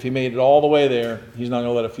like, if He made it all the way there, He's not going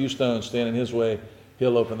to let a few stones stand in His way.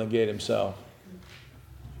 He'll open the gate Himself.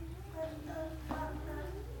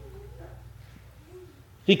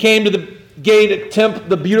 He came to the gate at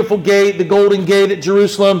the beautiful gate, the Golden Gate at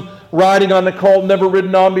Jerusalem, riding on the colt never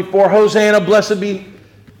ridden on before. Hosanna, blessed be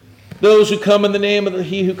those who come in the name of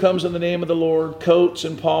He who comes in the name of the Lord. Coats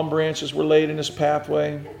and palm branches were laid in His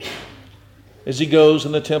pathway. As He goes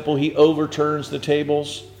in the temple, He overturns the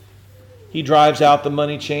tables. He drives out the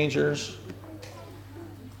money changers.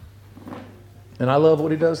 And I love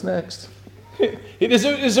what He does next. It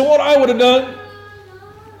isn't what I would have done.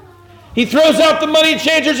 He throws out the money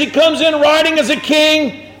changers. He comes in riding as a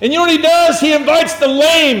king. And you know what He does? He invites the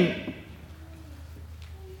lame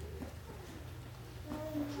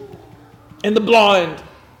and the blind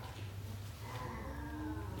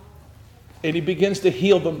And he begins to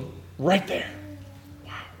heal them right there.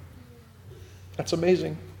 Wow. That's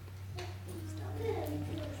amazing.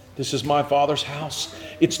 This is my Father's house.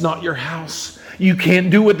 It's not your house. You can't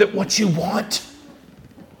do with it what you want.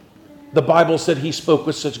 The Bible said he spoke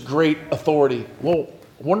with such great authority. Well,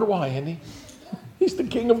 I wonder why, Andy. He's the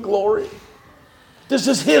King of glory. This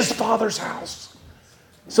is his Father's house.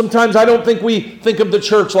 Sometimes I don't think we think of the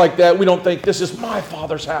church like that. We don't think this is my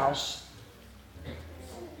Father's house.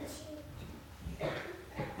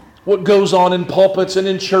 What goes on in pulpits and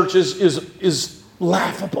in churches is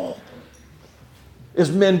laughable.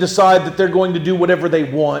 As men decide that they're going to do whatever they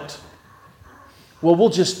want. Well, we'll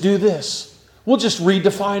just do this. We'll just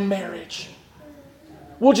redefine marriage.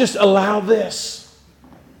 We'll just allow this.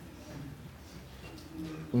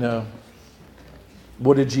 No.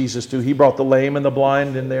 What did Jesus do? He brought the lame and the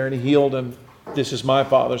blind in there and he healed them. This is my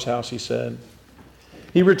Father's house, he said.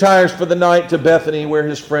 He retires for the night to Bethany where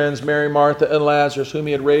his friends Mary, Martha, and Lazarus, whom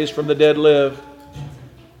he had raised from the dead, live.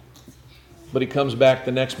 But he comes back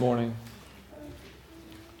the next morning,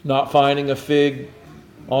 not finding a fig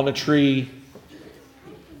on a tree.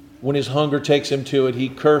 When his hunger takes him to it, he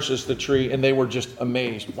curses the tree, and they were just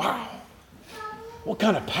amazed. Wow, what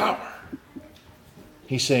kind of power?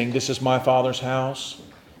 He's saying, this is my Father's house.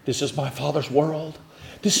 This is my Father's world.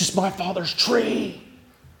 This is my Father's tree.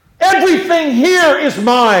 Everything here is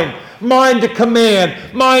mine. Mine to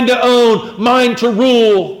command, mine to own, mine to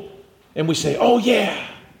rule. And we say, oh yeah.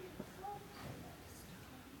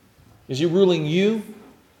 Is he ruling you?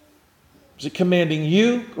 Is it commanding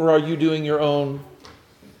you? Or are you doing your own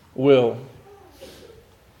will?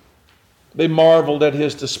 They marveled at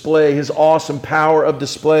his display, his awesome power of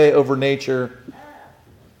display over nature.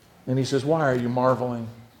 And he says, why are you marveling?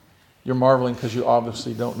 You're marveling because you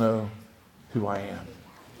obviously don't know who I am.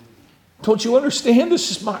 Don't you understand?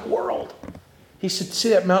 This is my world. He said, see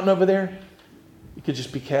that mountain over there? It could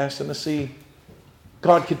just be cast in the sea.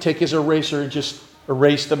 God could take his eraser and just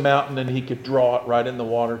erase the mountain and he could draw it right in the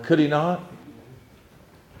water. Could he not?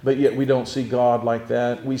 But yet we don't see God like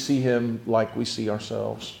that. We see him like we see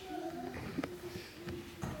ourselves.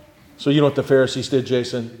 So you know what the Pharisees did,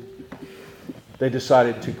 Jason? They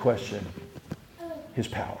decided to question his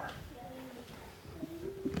power.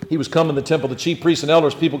 He was come in the temple. The chief priests and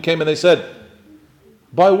elders, people came and they said,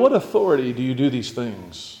 by what authority do you do these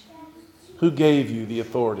things? Who gave you the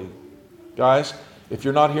authority? Guys, if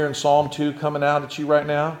you're not hearing Psalm 2 coming out at you right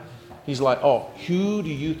now, he's like, oh, who do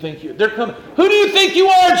you think you are? They're coming. Who do you think you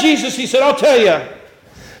are, Jesus? He said, I'll tell you.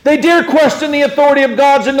 They dare question the authority of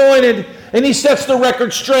God's anointed, and he sets the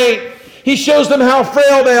record straight. He shows them how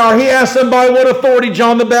frail they are. He asks them by what authority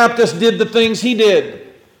John the Baptist did the things he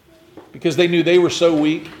did. Because they knew they were so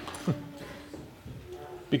weak.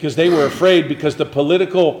 Because they were afraid, because the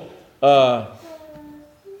political, the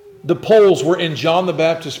polls were in John the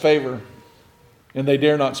Baptist's favor. And they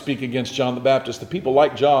dare not speak against John the Baptist. The people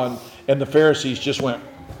like John, and the Pharisees just went,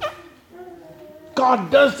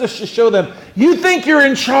 God does this to show them, you think you're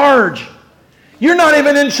in charge. You're not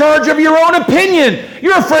even in charge of your own opinion.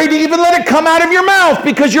 You're afraid to even let it come out of your mouth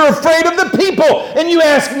because you're afraid of the people. And you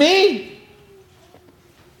ask me?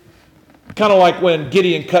 Kind of like when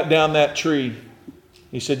Gideon cut down that tree.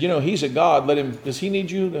 He said, you know, he's a God. Does he need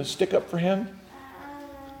you to stick up for him?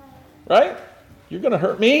 Right? You're going to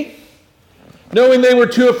hurt me? Knowing they were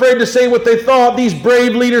too afraid to say what they thought, these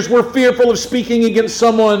brave leaders were fearful of speaking against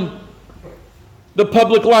someone. The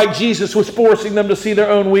public, like Jesus, was forcing them to see their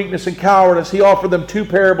own weakness and cowardice. He offered them two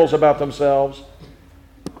parables about themselves.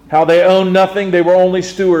 How they owned nothing, they were only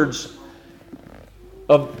stewards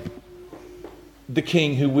of the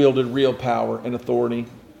king who wielded real power and authority.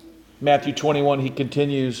 Matthew 21, he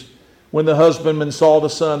continues, when the husbandmen saw the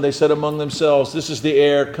son, they said among themselves, this is the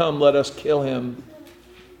heir, come, let us kill him.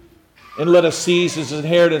 And let us seize his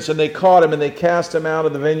inheritance. And they caught him, and they cast him out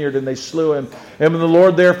of the vineyard, and they slew him. And when the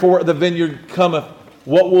Lord therefore of the vineyard cometh,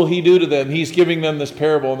 what will he do to them? He's giving them this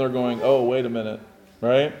parable, and they're going, oh, wait a minute,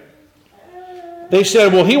 right? They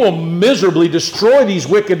said, well, he will miserably destroy these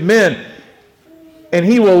wicked men, and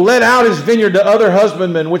he will let out his vineyard to other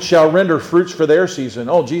husbandmen, which shall render fruits for their season.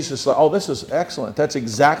 Oh, Jesus, oh, this is excellent. That's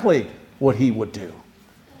exactly what he would do.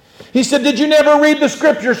 He said, did you never read the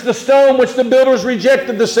scriptures? The stone which the builders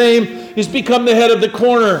rejected, the same is become the head of the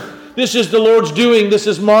corner. This is the Lord's doing. This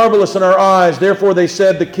is marvelous in our eyes. Therefore they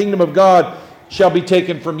said, the kingdom of God shall be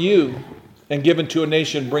taken from you and given to a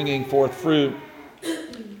nation bringing forth fruit.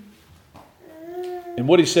 And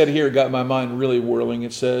what he said here got my mind really whirling.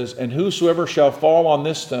 It says, and whosoever shall fall on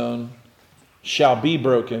this stone shall be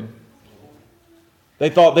broken. They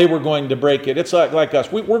thought they were going to break it. It's like us.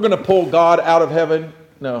 We're going to pull God out of heaven.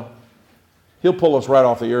 No. He'll pull us right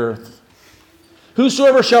off the earth.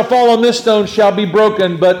 Whosoever shall fall on this stone shall be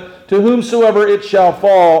broken, but to whomsoever it shall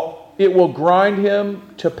fall, it will grind him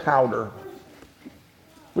to powder.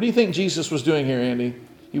 What do you think Jesus was doing here, Andy?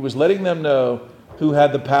 He was letting them know who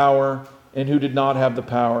had the power and who did not have the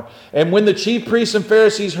power. And when the chief priests and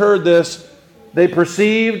Pharisees heard this, they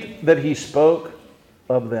perceived that he spoke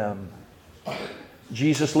of them.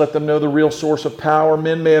 Jesus let them know the real source of power.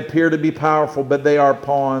 Men may appear to be powerful, but they are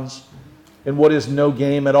pawns in what is no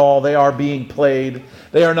game at all. They are being played.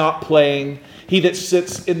 They are not playing. He that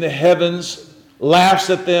sits in the heavens laughs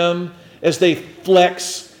at them as they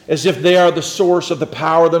flex, as if they are the source of the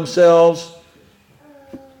power themselves.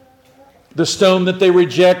 The stone that they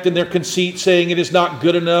reject in their conceit, saying it is not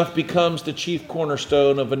good enough, becomes the chief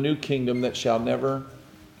cornerstone of a new kingdom that shall never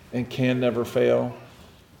and can never fail.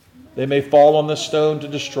 They may fall on this stone to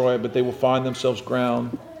destroy it, but they will find themselves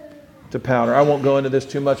ground to powder. I won't go into this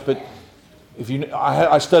too much, but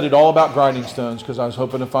I studied all about grinding stones because I was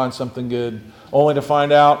hoping to find something good, only to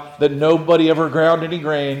find out that nobody ever ground any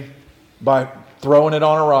grain by throwing it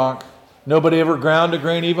on a rock. Nobody ever ground a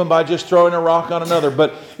grain even by just throwing a rock on another.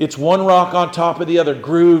 But it's one rock on top of the other,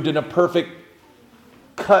 grooved in a perfect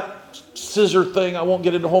cut scissor thing. I won't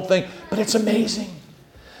get into the whole thing, but it's amazing.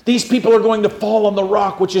 These people are going to fall on the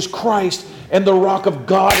rock, which is Christ, and the rock of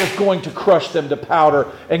God is going to crush them to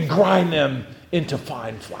powder and grind them into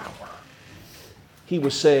fine flour. He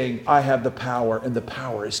was saying, I have the power, and the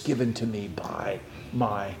power is given to me by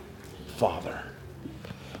my Father.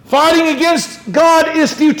 Fighting against God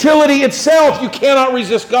is futility itself. You cannot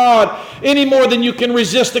resist God any more than you can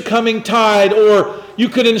resist the coming tide, or you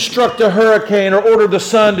could instruct a hurricane or order the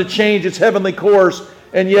sun to change its heavenly course,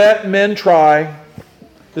 and yet men try.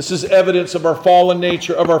 This is evidence of our fallen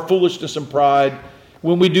nature, of our foolishness and pride.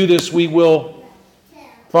 When we do this, we will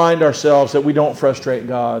find ourselves that we don't frustrate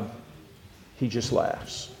God. He just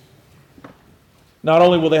laughs. Not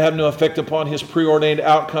only will they have no effect upon His preordained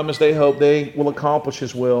outcome as they hope, they will accomplish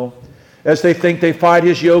His will. As they think they fight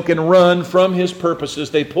His yoke and run from His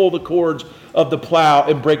purposes, they pull the cords of the plow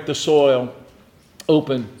and break the soil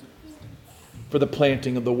open for the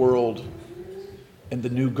planting of the world and the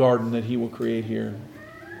new garden that He will create here.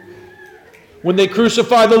 When they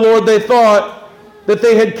crucified the Lord, they thought that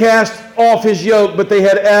they had cast off His yoke, but they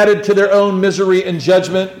had added to their own misery and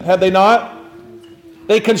judgment. Had they not?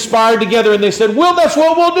 They conspired together and they said, well, that's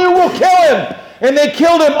what we'll do. We'll kill Him. And they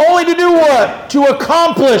killed Him only to do what? To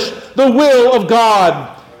accomplish the will of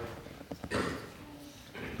God.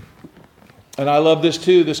 And I love this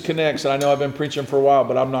too. This connects. And I know I've been preaching for a while,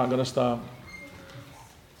 but I'm not going to stop.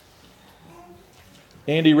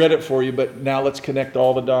 Andy read it for you, but now let's connect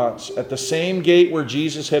all the dots. At the same gate where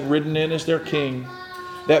Jesus had ridden in as their king,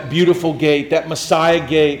 that beautiful gate, that Messiah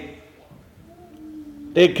gate,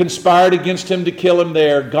 they had conspired against Him to kill Him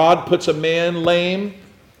there. God puts a man lame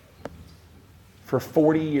for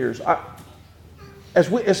 40 years. As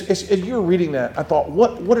you were reading that, I thought,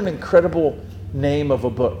 what an incredible name of a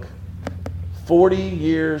book. 40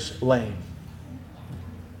 years lame.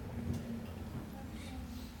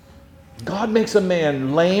 God makes a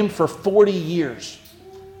man lame for 40 years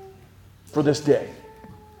for this day.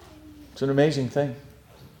 It's an amazing thing.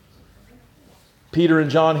 Peter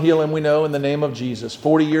and John heal him, we know, in the name of Jesus.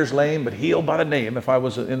 40 years lame, but healed by the name. If I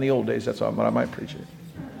was in the old days, that's what I might preach it.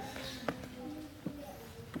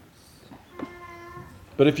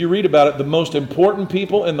 But if you read about it, the most important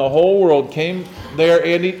people in the whole world came there,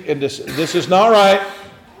 Andy, and this is not right.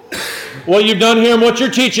 What you've done here and what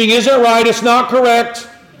you're teaching isn't right. It's not correct.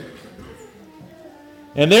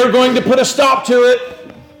 And they're going to put a stop to it.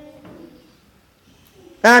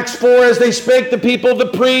 Acts 4, as they spake the people,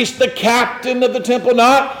 the priest, the captain of the temple,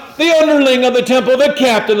 not the underling of the temple, the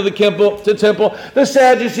captain of the temple, the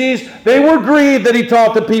Sadducees, they were grieved that He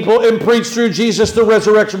taught the people and preached through Jesus the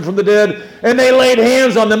resurrection from the dead. And they laid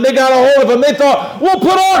hands on them. They got a hold of them. They thought, we'll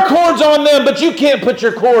put our cords on them, but you can't put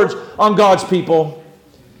your cords on God's people.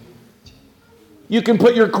 You can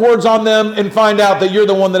put your cords on them and find out that you're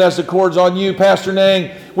the one that has the cords on you. Pastor Nang,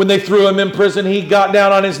 when they threw him in prison, he got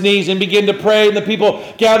down on his knees and began to pray. And the people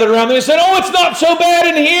gathered around him and said, oh, it's not so bad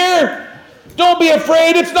in here. Don't be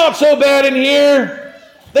afraid. It's not so bad in here.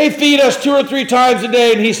 They feed us 2 or 3 times a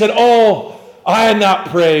day. And he said, oh, I not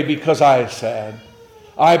pray because I am sad.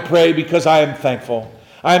 I pray because I am thankful.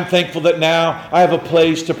 I am thankful that now I have a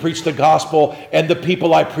place to preach the gospel, and the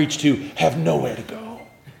people I preach to have nowhere to go.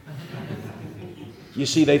 You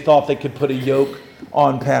see, they thought they could put a yoke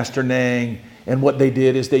on Pastor Nang, and what they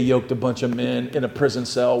did is they yoked a bunch of men in a prison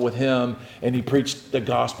cell with him, and he preached the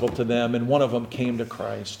gospel to them, and one of them came to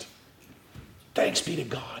Christ. Thanks be to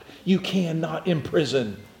God. You cannot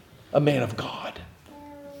imprison a man of God.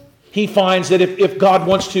 He finds that if God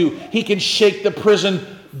wants to, he can shake the prison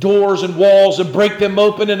doors and walls and break them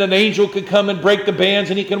open, and an angel could come and break the bands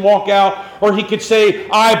and he can walk out. Or he could say,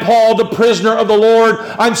 I, Paul, the prisoner of the Lord,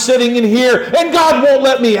 I'm sitting in here and God won't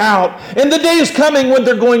let me out. And the day is coming when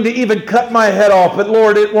they're going to even cut my head off. But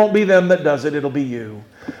Lord, it won't be them that does it. It'll be you.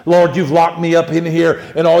 Lord, you've locked me up in here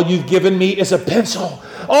and all you've given me is a pencil.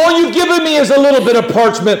 All you've given me is a little bit of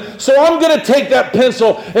parchment. So I'm going to take that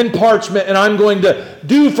pencil and parchment and I'm going to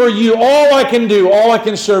do for you all I can do. All I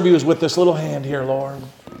can serve you is with this little hand here, Lord.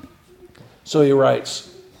 So he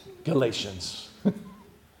writes Galatians.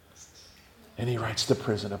 And he writes the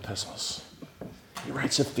prison epistles. He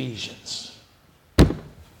writes Ephesians.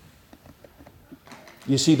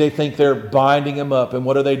 You see, they think they're binding him up. And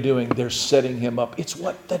what are they doing? They're setting him up. It's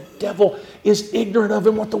what the devil is ignorant of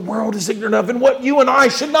and what the world is ignorant of and what you and I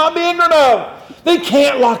should not be ignorant of. They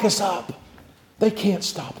can't lock us up. They can't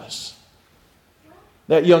stop us.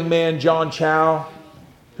 That young man, John Chow,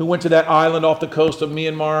 who went to that island off the coast of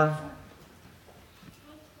Myanmar,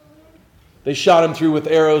 they shot him through with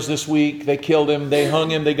arrows this week. They killed him. They hung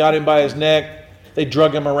him. They got him by his neck. They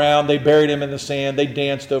drug him around. They buried him in the sand. They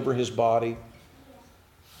danced over his body.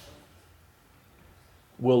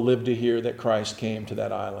 We'll live to hear that Christ came to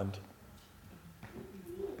that island.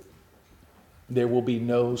 There will be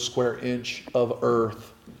no square inch of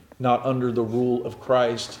earth not under the rule of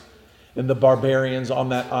Christ. And the barbarians on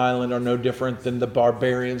that island are no different than the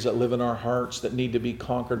barbarians that live in our hearts that need to be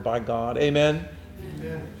conquered by God. Amen?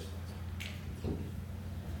 Amen.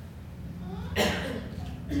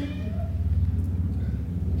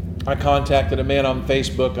 I contacted a man on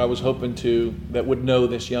Facebook I was hoping that would know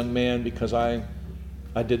this young man because I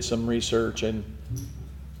did some research and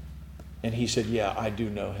he said, yeah, I do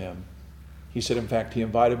know him. He said, in fact, he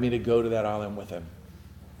invited me to go to that island with him.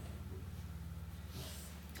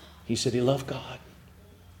 He said he loved God.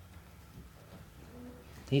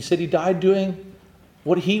 He said he died doing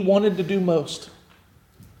what he wanted to do most.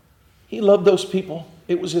 He loved those people.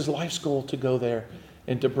 It was his life's goal to go there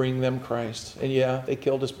and to bring them Christ. And yeah, they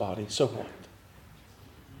killed his body. So what?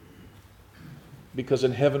 Because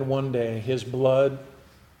in heaven one day, his blood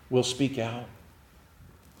will speak out.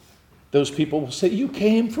 Those people will say, you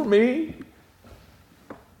came for me.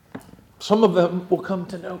 Some of them will come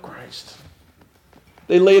to know Christ.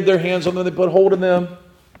 They laid their hands on them, they put hold of them.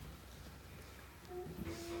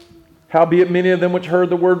 Howbeit many of them which heard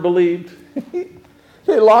the word believed.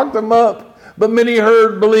 They locked them up. But many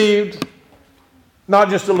heard, believed. Not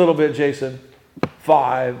just a little bit, Jason.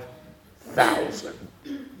 5,000.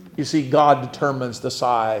 You see, God determines the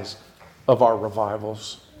size of our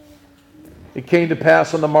revivals. It came to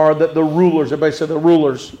pass on the morrow that the rulers, everybody said the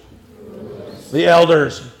rulers, the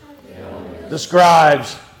elders, the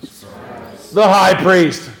scribes, the high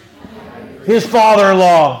priest, his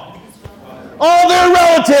father-in-law, all their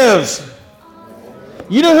relatives.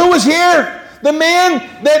 You know who was here? The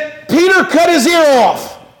man that Peter cut his ear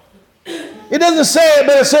off. It doesn't say it,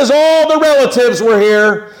 but it says all the relatives were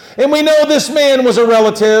here. And we know this man was a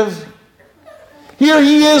relative. Here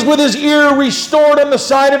he is with his ear restored on the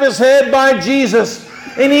side of his head by Jesus.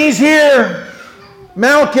 And he's here.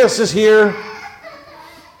 Malchus is here.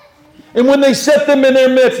 And when they set them in their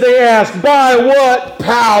midst, they asked, by what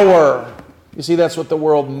power? You see, that's what the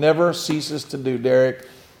world never ceases to do, Derek.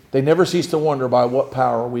 They never cease to wonder by what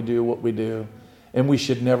power we do what we do. And we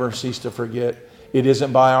should never cease to forget. It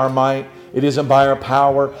isn't by our might. It isn't by our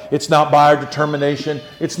power. It's not by our determination.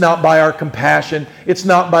 It's not by our compassion. It's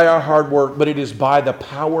not by our hard work. But it is by the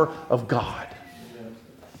power of God.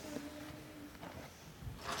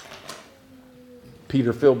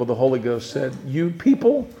 Peter, filled with the Holy Ghost, said, you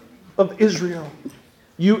people of Israel,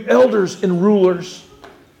 you elders and rulers,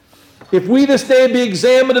 if we this day be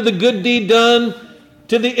examined of the good deed done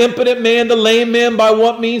to the impotent man, the lame man, by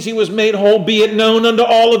what means he was made whole, be it known unto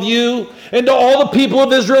all of you and to all the people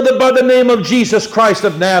of Israel that by the name of Jesus Christ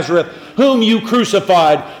of Nazareth, whom you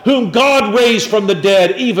crucified, whom God raised from the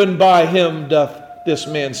dead, even by him doth this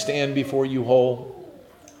man stand before you whole.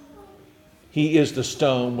 He is the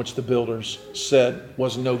stone which the builders said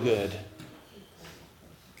was no good.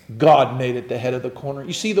 God made it the head of the corner.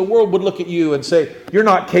 You see, the world would look at you and say, you're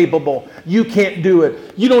not capable. You can't do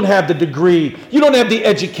it. You don't have the degree. You don't have the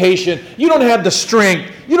education. You don't have the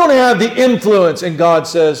strength. You don't have the influence. And God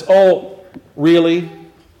says, oh, really?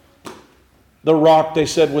 The rock they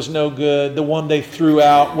said was no good. The one they threw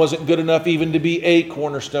out wasn't good enough even to be a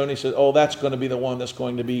cornerstone. He said, oh, that's going to be the one that's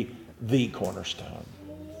going to be the cornerstone.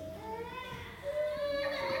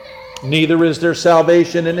 Neither is there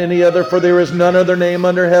salvation in any other, for there is none other name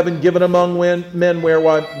under heaven given among men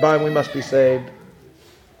whereby we must be saved.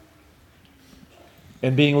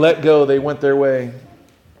 And being let go, they went their way.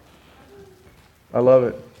 I love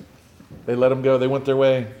it. They let them go. They went their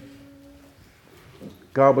way.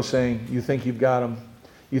 God was saying, you think you've got them.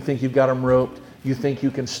 You think you've got them roped. You think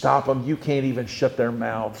you can stop them. You can't even shut their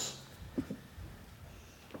mouths.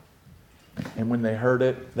 And when they heard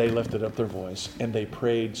it, they lifted up their voice and they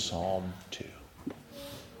prayed Psalm 2.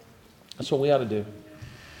 That's what we ought to do.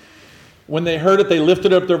 When they heard it, they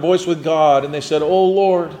lifted up their voice with God and they said, "Oh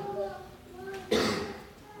Lord."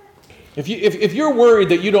 If you're worried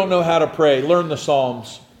that you don't know how to pray, learn the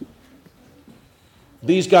Psalms.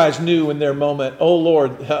 These guys knew in their moment, "Oh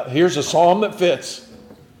Lord," here's a psalm that fits.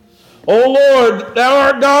 "O Lord, thou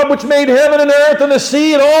art God which made heaven and earth and the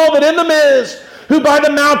sea and all that in them is, who by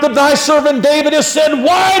the mouth of thy servant David has said,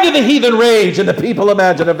 why do the heathen rage and the people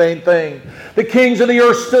imagine a vain thing? The kings of the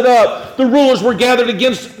earth stood up. The rulers were gathered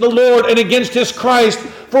against the Lord and against his Christ.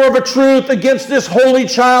 For of a truth against this holy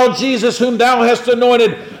child Jesus whom thou hast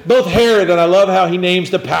anointed, both Herod," and I love how he names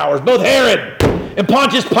the powers, "both Herod and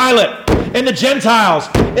Pontius Pilate and the Gentiles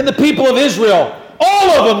and the people of Israel, all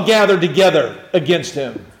of them gathered together against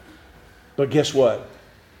him." But guess what?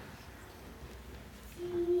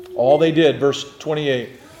 All they did, verse 28,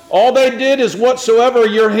 all they did is whatsoever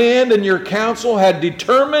your hand and your counsel had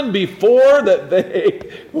determined before that they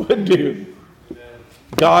would do.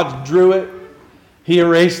 God drew it. He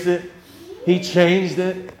erased it. He changed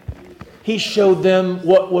it. He showed them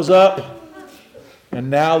what was up. And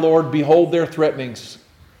now, Lord, behold their threatenings.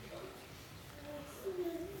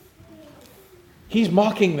 He's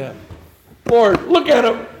mocking them. Lord, look at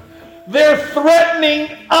them. They're threatening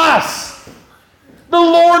us. The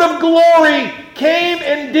Lord of glory came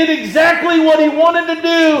and did exactly what he wanted to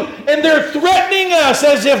do, and they're threatening us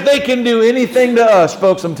as if they can do anything to us.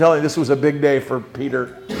 Folks, I'm telling you, this was a big day for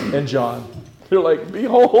Peter and John. They're like,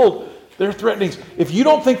 behold, their threatenings. If you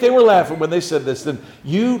don't think they were laughing when they said this, then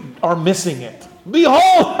you are missing it.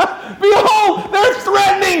 Behold, behold, their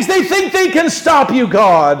threatenings. They think they can stop you,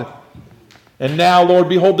 God. And now, Lord,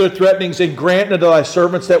 behold their threatenings, and grant unto thy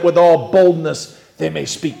servants that with all boldness they may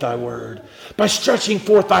speak thy word, by stretching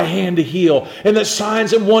forth thy hand to heal, and that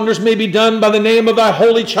signs and wonders may be done by the name of thy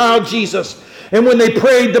holy child Jesus. And when they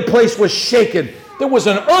prayed, the place was shaken. There was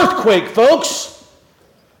an earthquake, folks.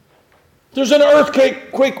 There's an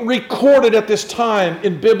earthquake recorded at this time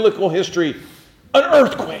in biblical history. An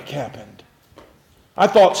earthquake happened. I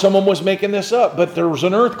thought someone was making this up, but there was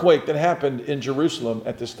an earthquake that happened in Jerusalem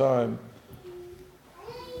at this time.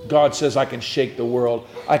 God says, I can shake the world.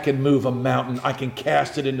 I can move a mountain. I can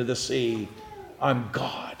cast it into the sea. I'm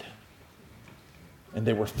God. And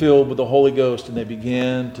they were filled with the Holy Ghost, and they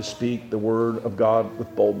began to speak the word of God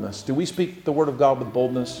with boldness. Do we speak the word of God with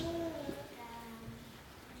boldness?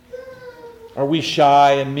 Are we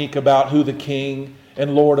shy and meek about who the King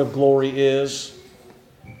and Lord of glory is?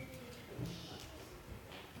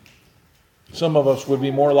 Some of us would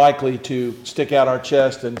be more likely to stick out our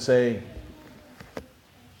chest and say,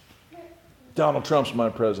 Donald Trump's my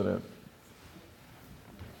president.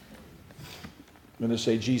 I'm going to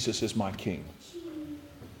say, Jesus is my king.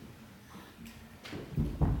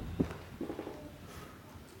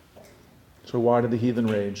 So why did the heathen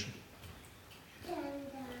rage?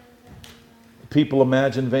 People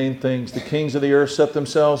imagine vain things. The kings of the earth set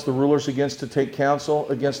themselves, the rulers against to take counsel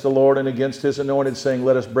against the Lord and against his anointed, saying,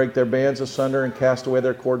 let us break their bands asunder and cast away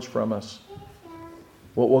their cords from us.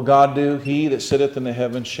 What will God do? He that sitteth in the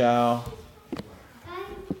heavens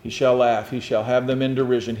He shall laugh. He shall have them in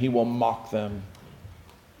derision. He will mock them.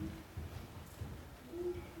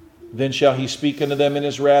 Then shall he speak unto them in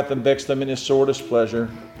his wrath and vex them in his sore displeasure.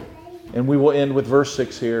 And we will end with verse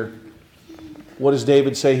 6 here. What does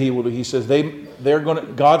David say he will do? He says,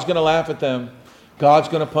 God's going to laugh at them. God's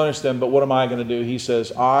going to punish them. But what am I going to do? He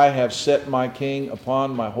says, I have set my king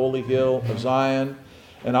upon my holy hill of Zion,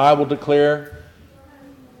 and I will declare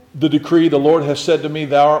the decree. The Lord has said to me,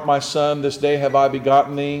 thou art my son, this day have I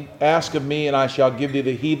begotten thee. Ask of me, and I shall give thee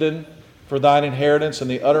the heathen for thine inheritance, and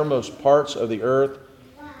the uttermost parts of the earth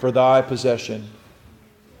for thy possession.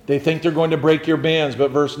 They think they're going to break your bands, but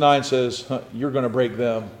verse 9 says, you're going to break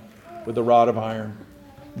them with the rod of iron.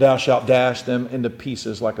 Thou shalt dash them into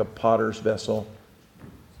pieces like a potter's vessel.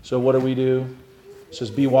 So what do? It says,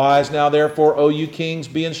 be wise now, therefore, O you kings,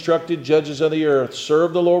 be instructed, judges of the earth.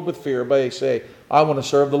 Serve the Lord with fear. Everybody say, I want to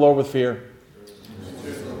serve the Lord with fear.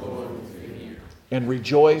 And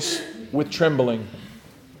rejoice with trembling.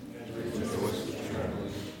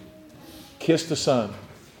 Kiss the Son.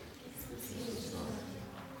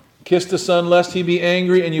 Kiss the Son, lest he be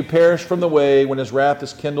angry and you perish from the way when his wrath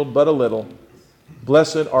is kindled but a little.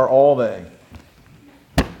 Blessed are all they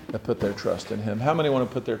that put their trust in him. How many want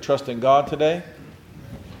to put their trust in God today?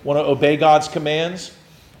 want to obey God's commands,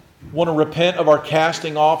 want to repent of our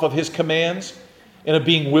casting off of His commands, and of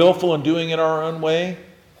being willful and doing it our own way?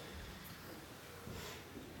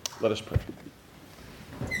 Let us pray.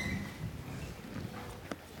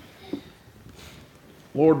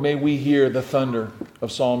 Lord, may we hear the thunder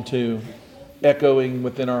of Psalm 2 echoing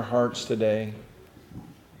within our hearts today.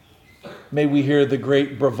 May we hear the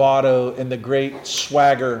great bravado and the great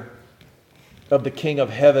swagger of the King of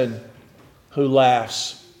Heaven, who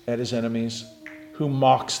laughs at His enemies, who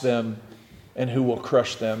mocks them, and who will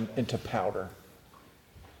crush them into powder.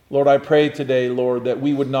 Lord, I pray today, Lord, that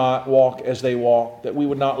we would not walk as they walk, that we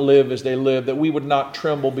would not live as they live, that we would not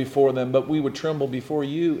tremble before them, but we would tremble before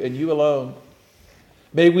You and You alone.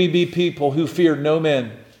 May we be people who fear no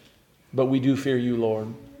men, but we do fear You,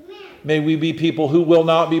 Lord. May we be people who will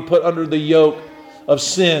not be put under the yoke of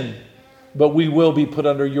sin, but we will be put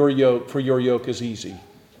under Your yoke, for Your yoke is easy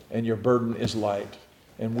and Your burden is light,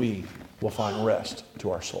 and we will find rest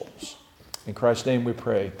to our souls. In Christ's name we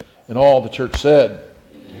pray. And all the church said,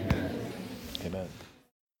 Amen.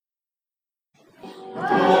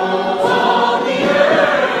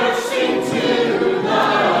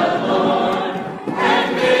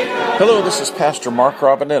 Hello, this is Pastor Mark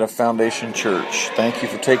Robinette of Foundation Church. Thank you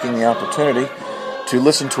for taking the opportunity to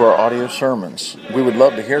listen to our audio sermons. We would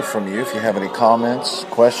love to hear from you if you have any comments,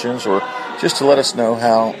 questions, or just to let us know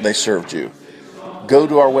how they served you. Go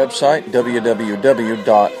to our website,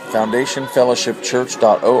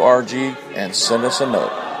 www.foundationfellowshipchurch.org, and send us a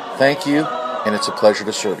note. Thank you, and it's a pleasure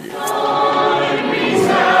to serve you.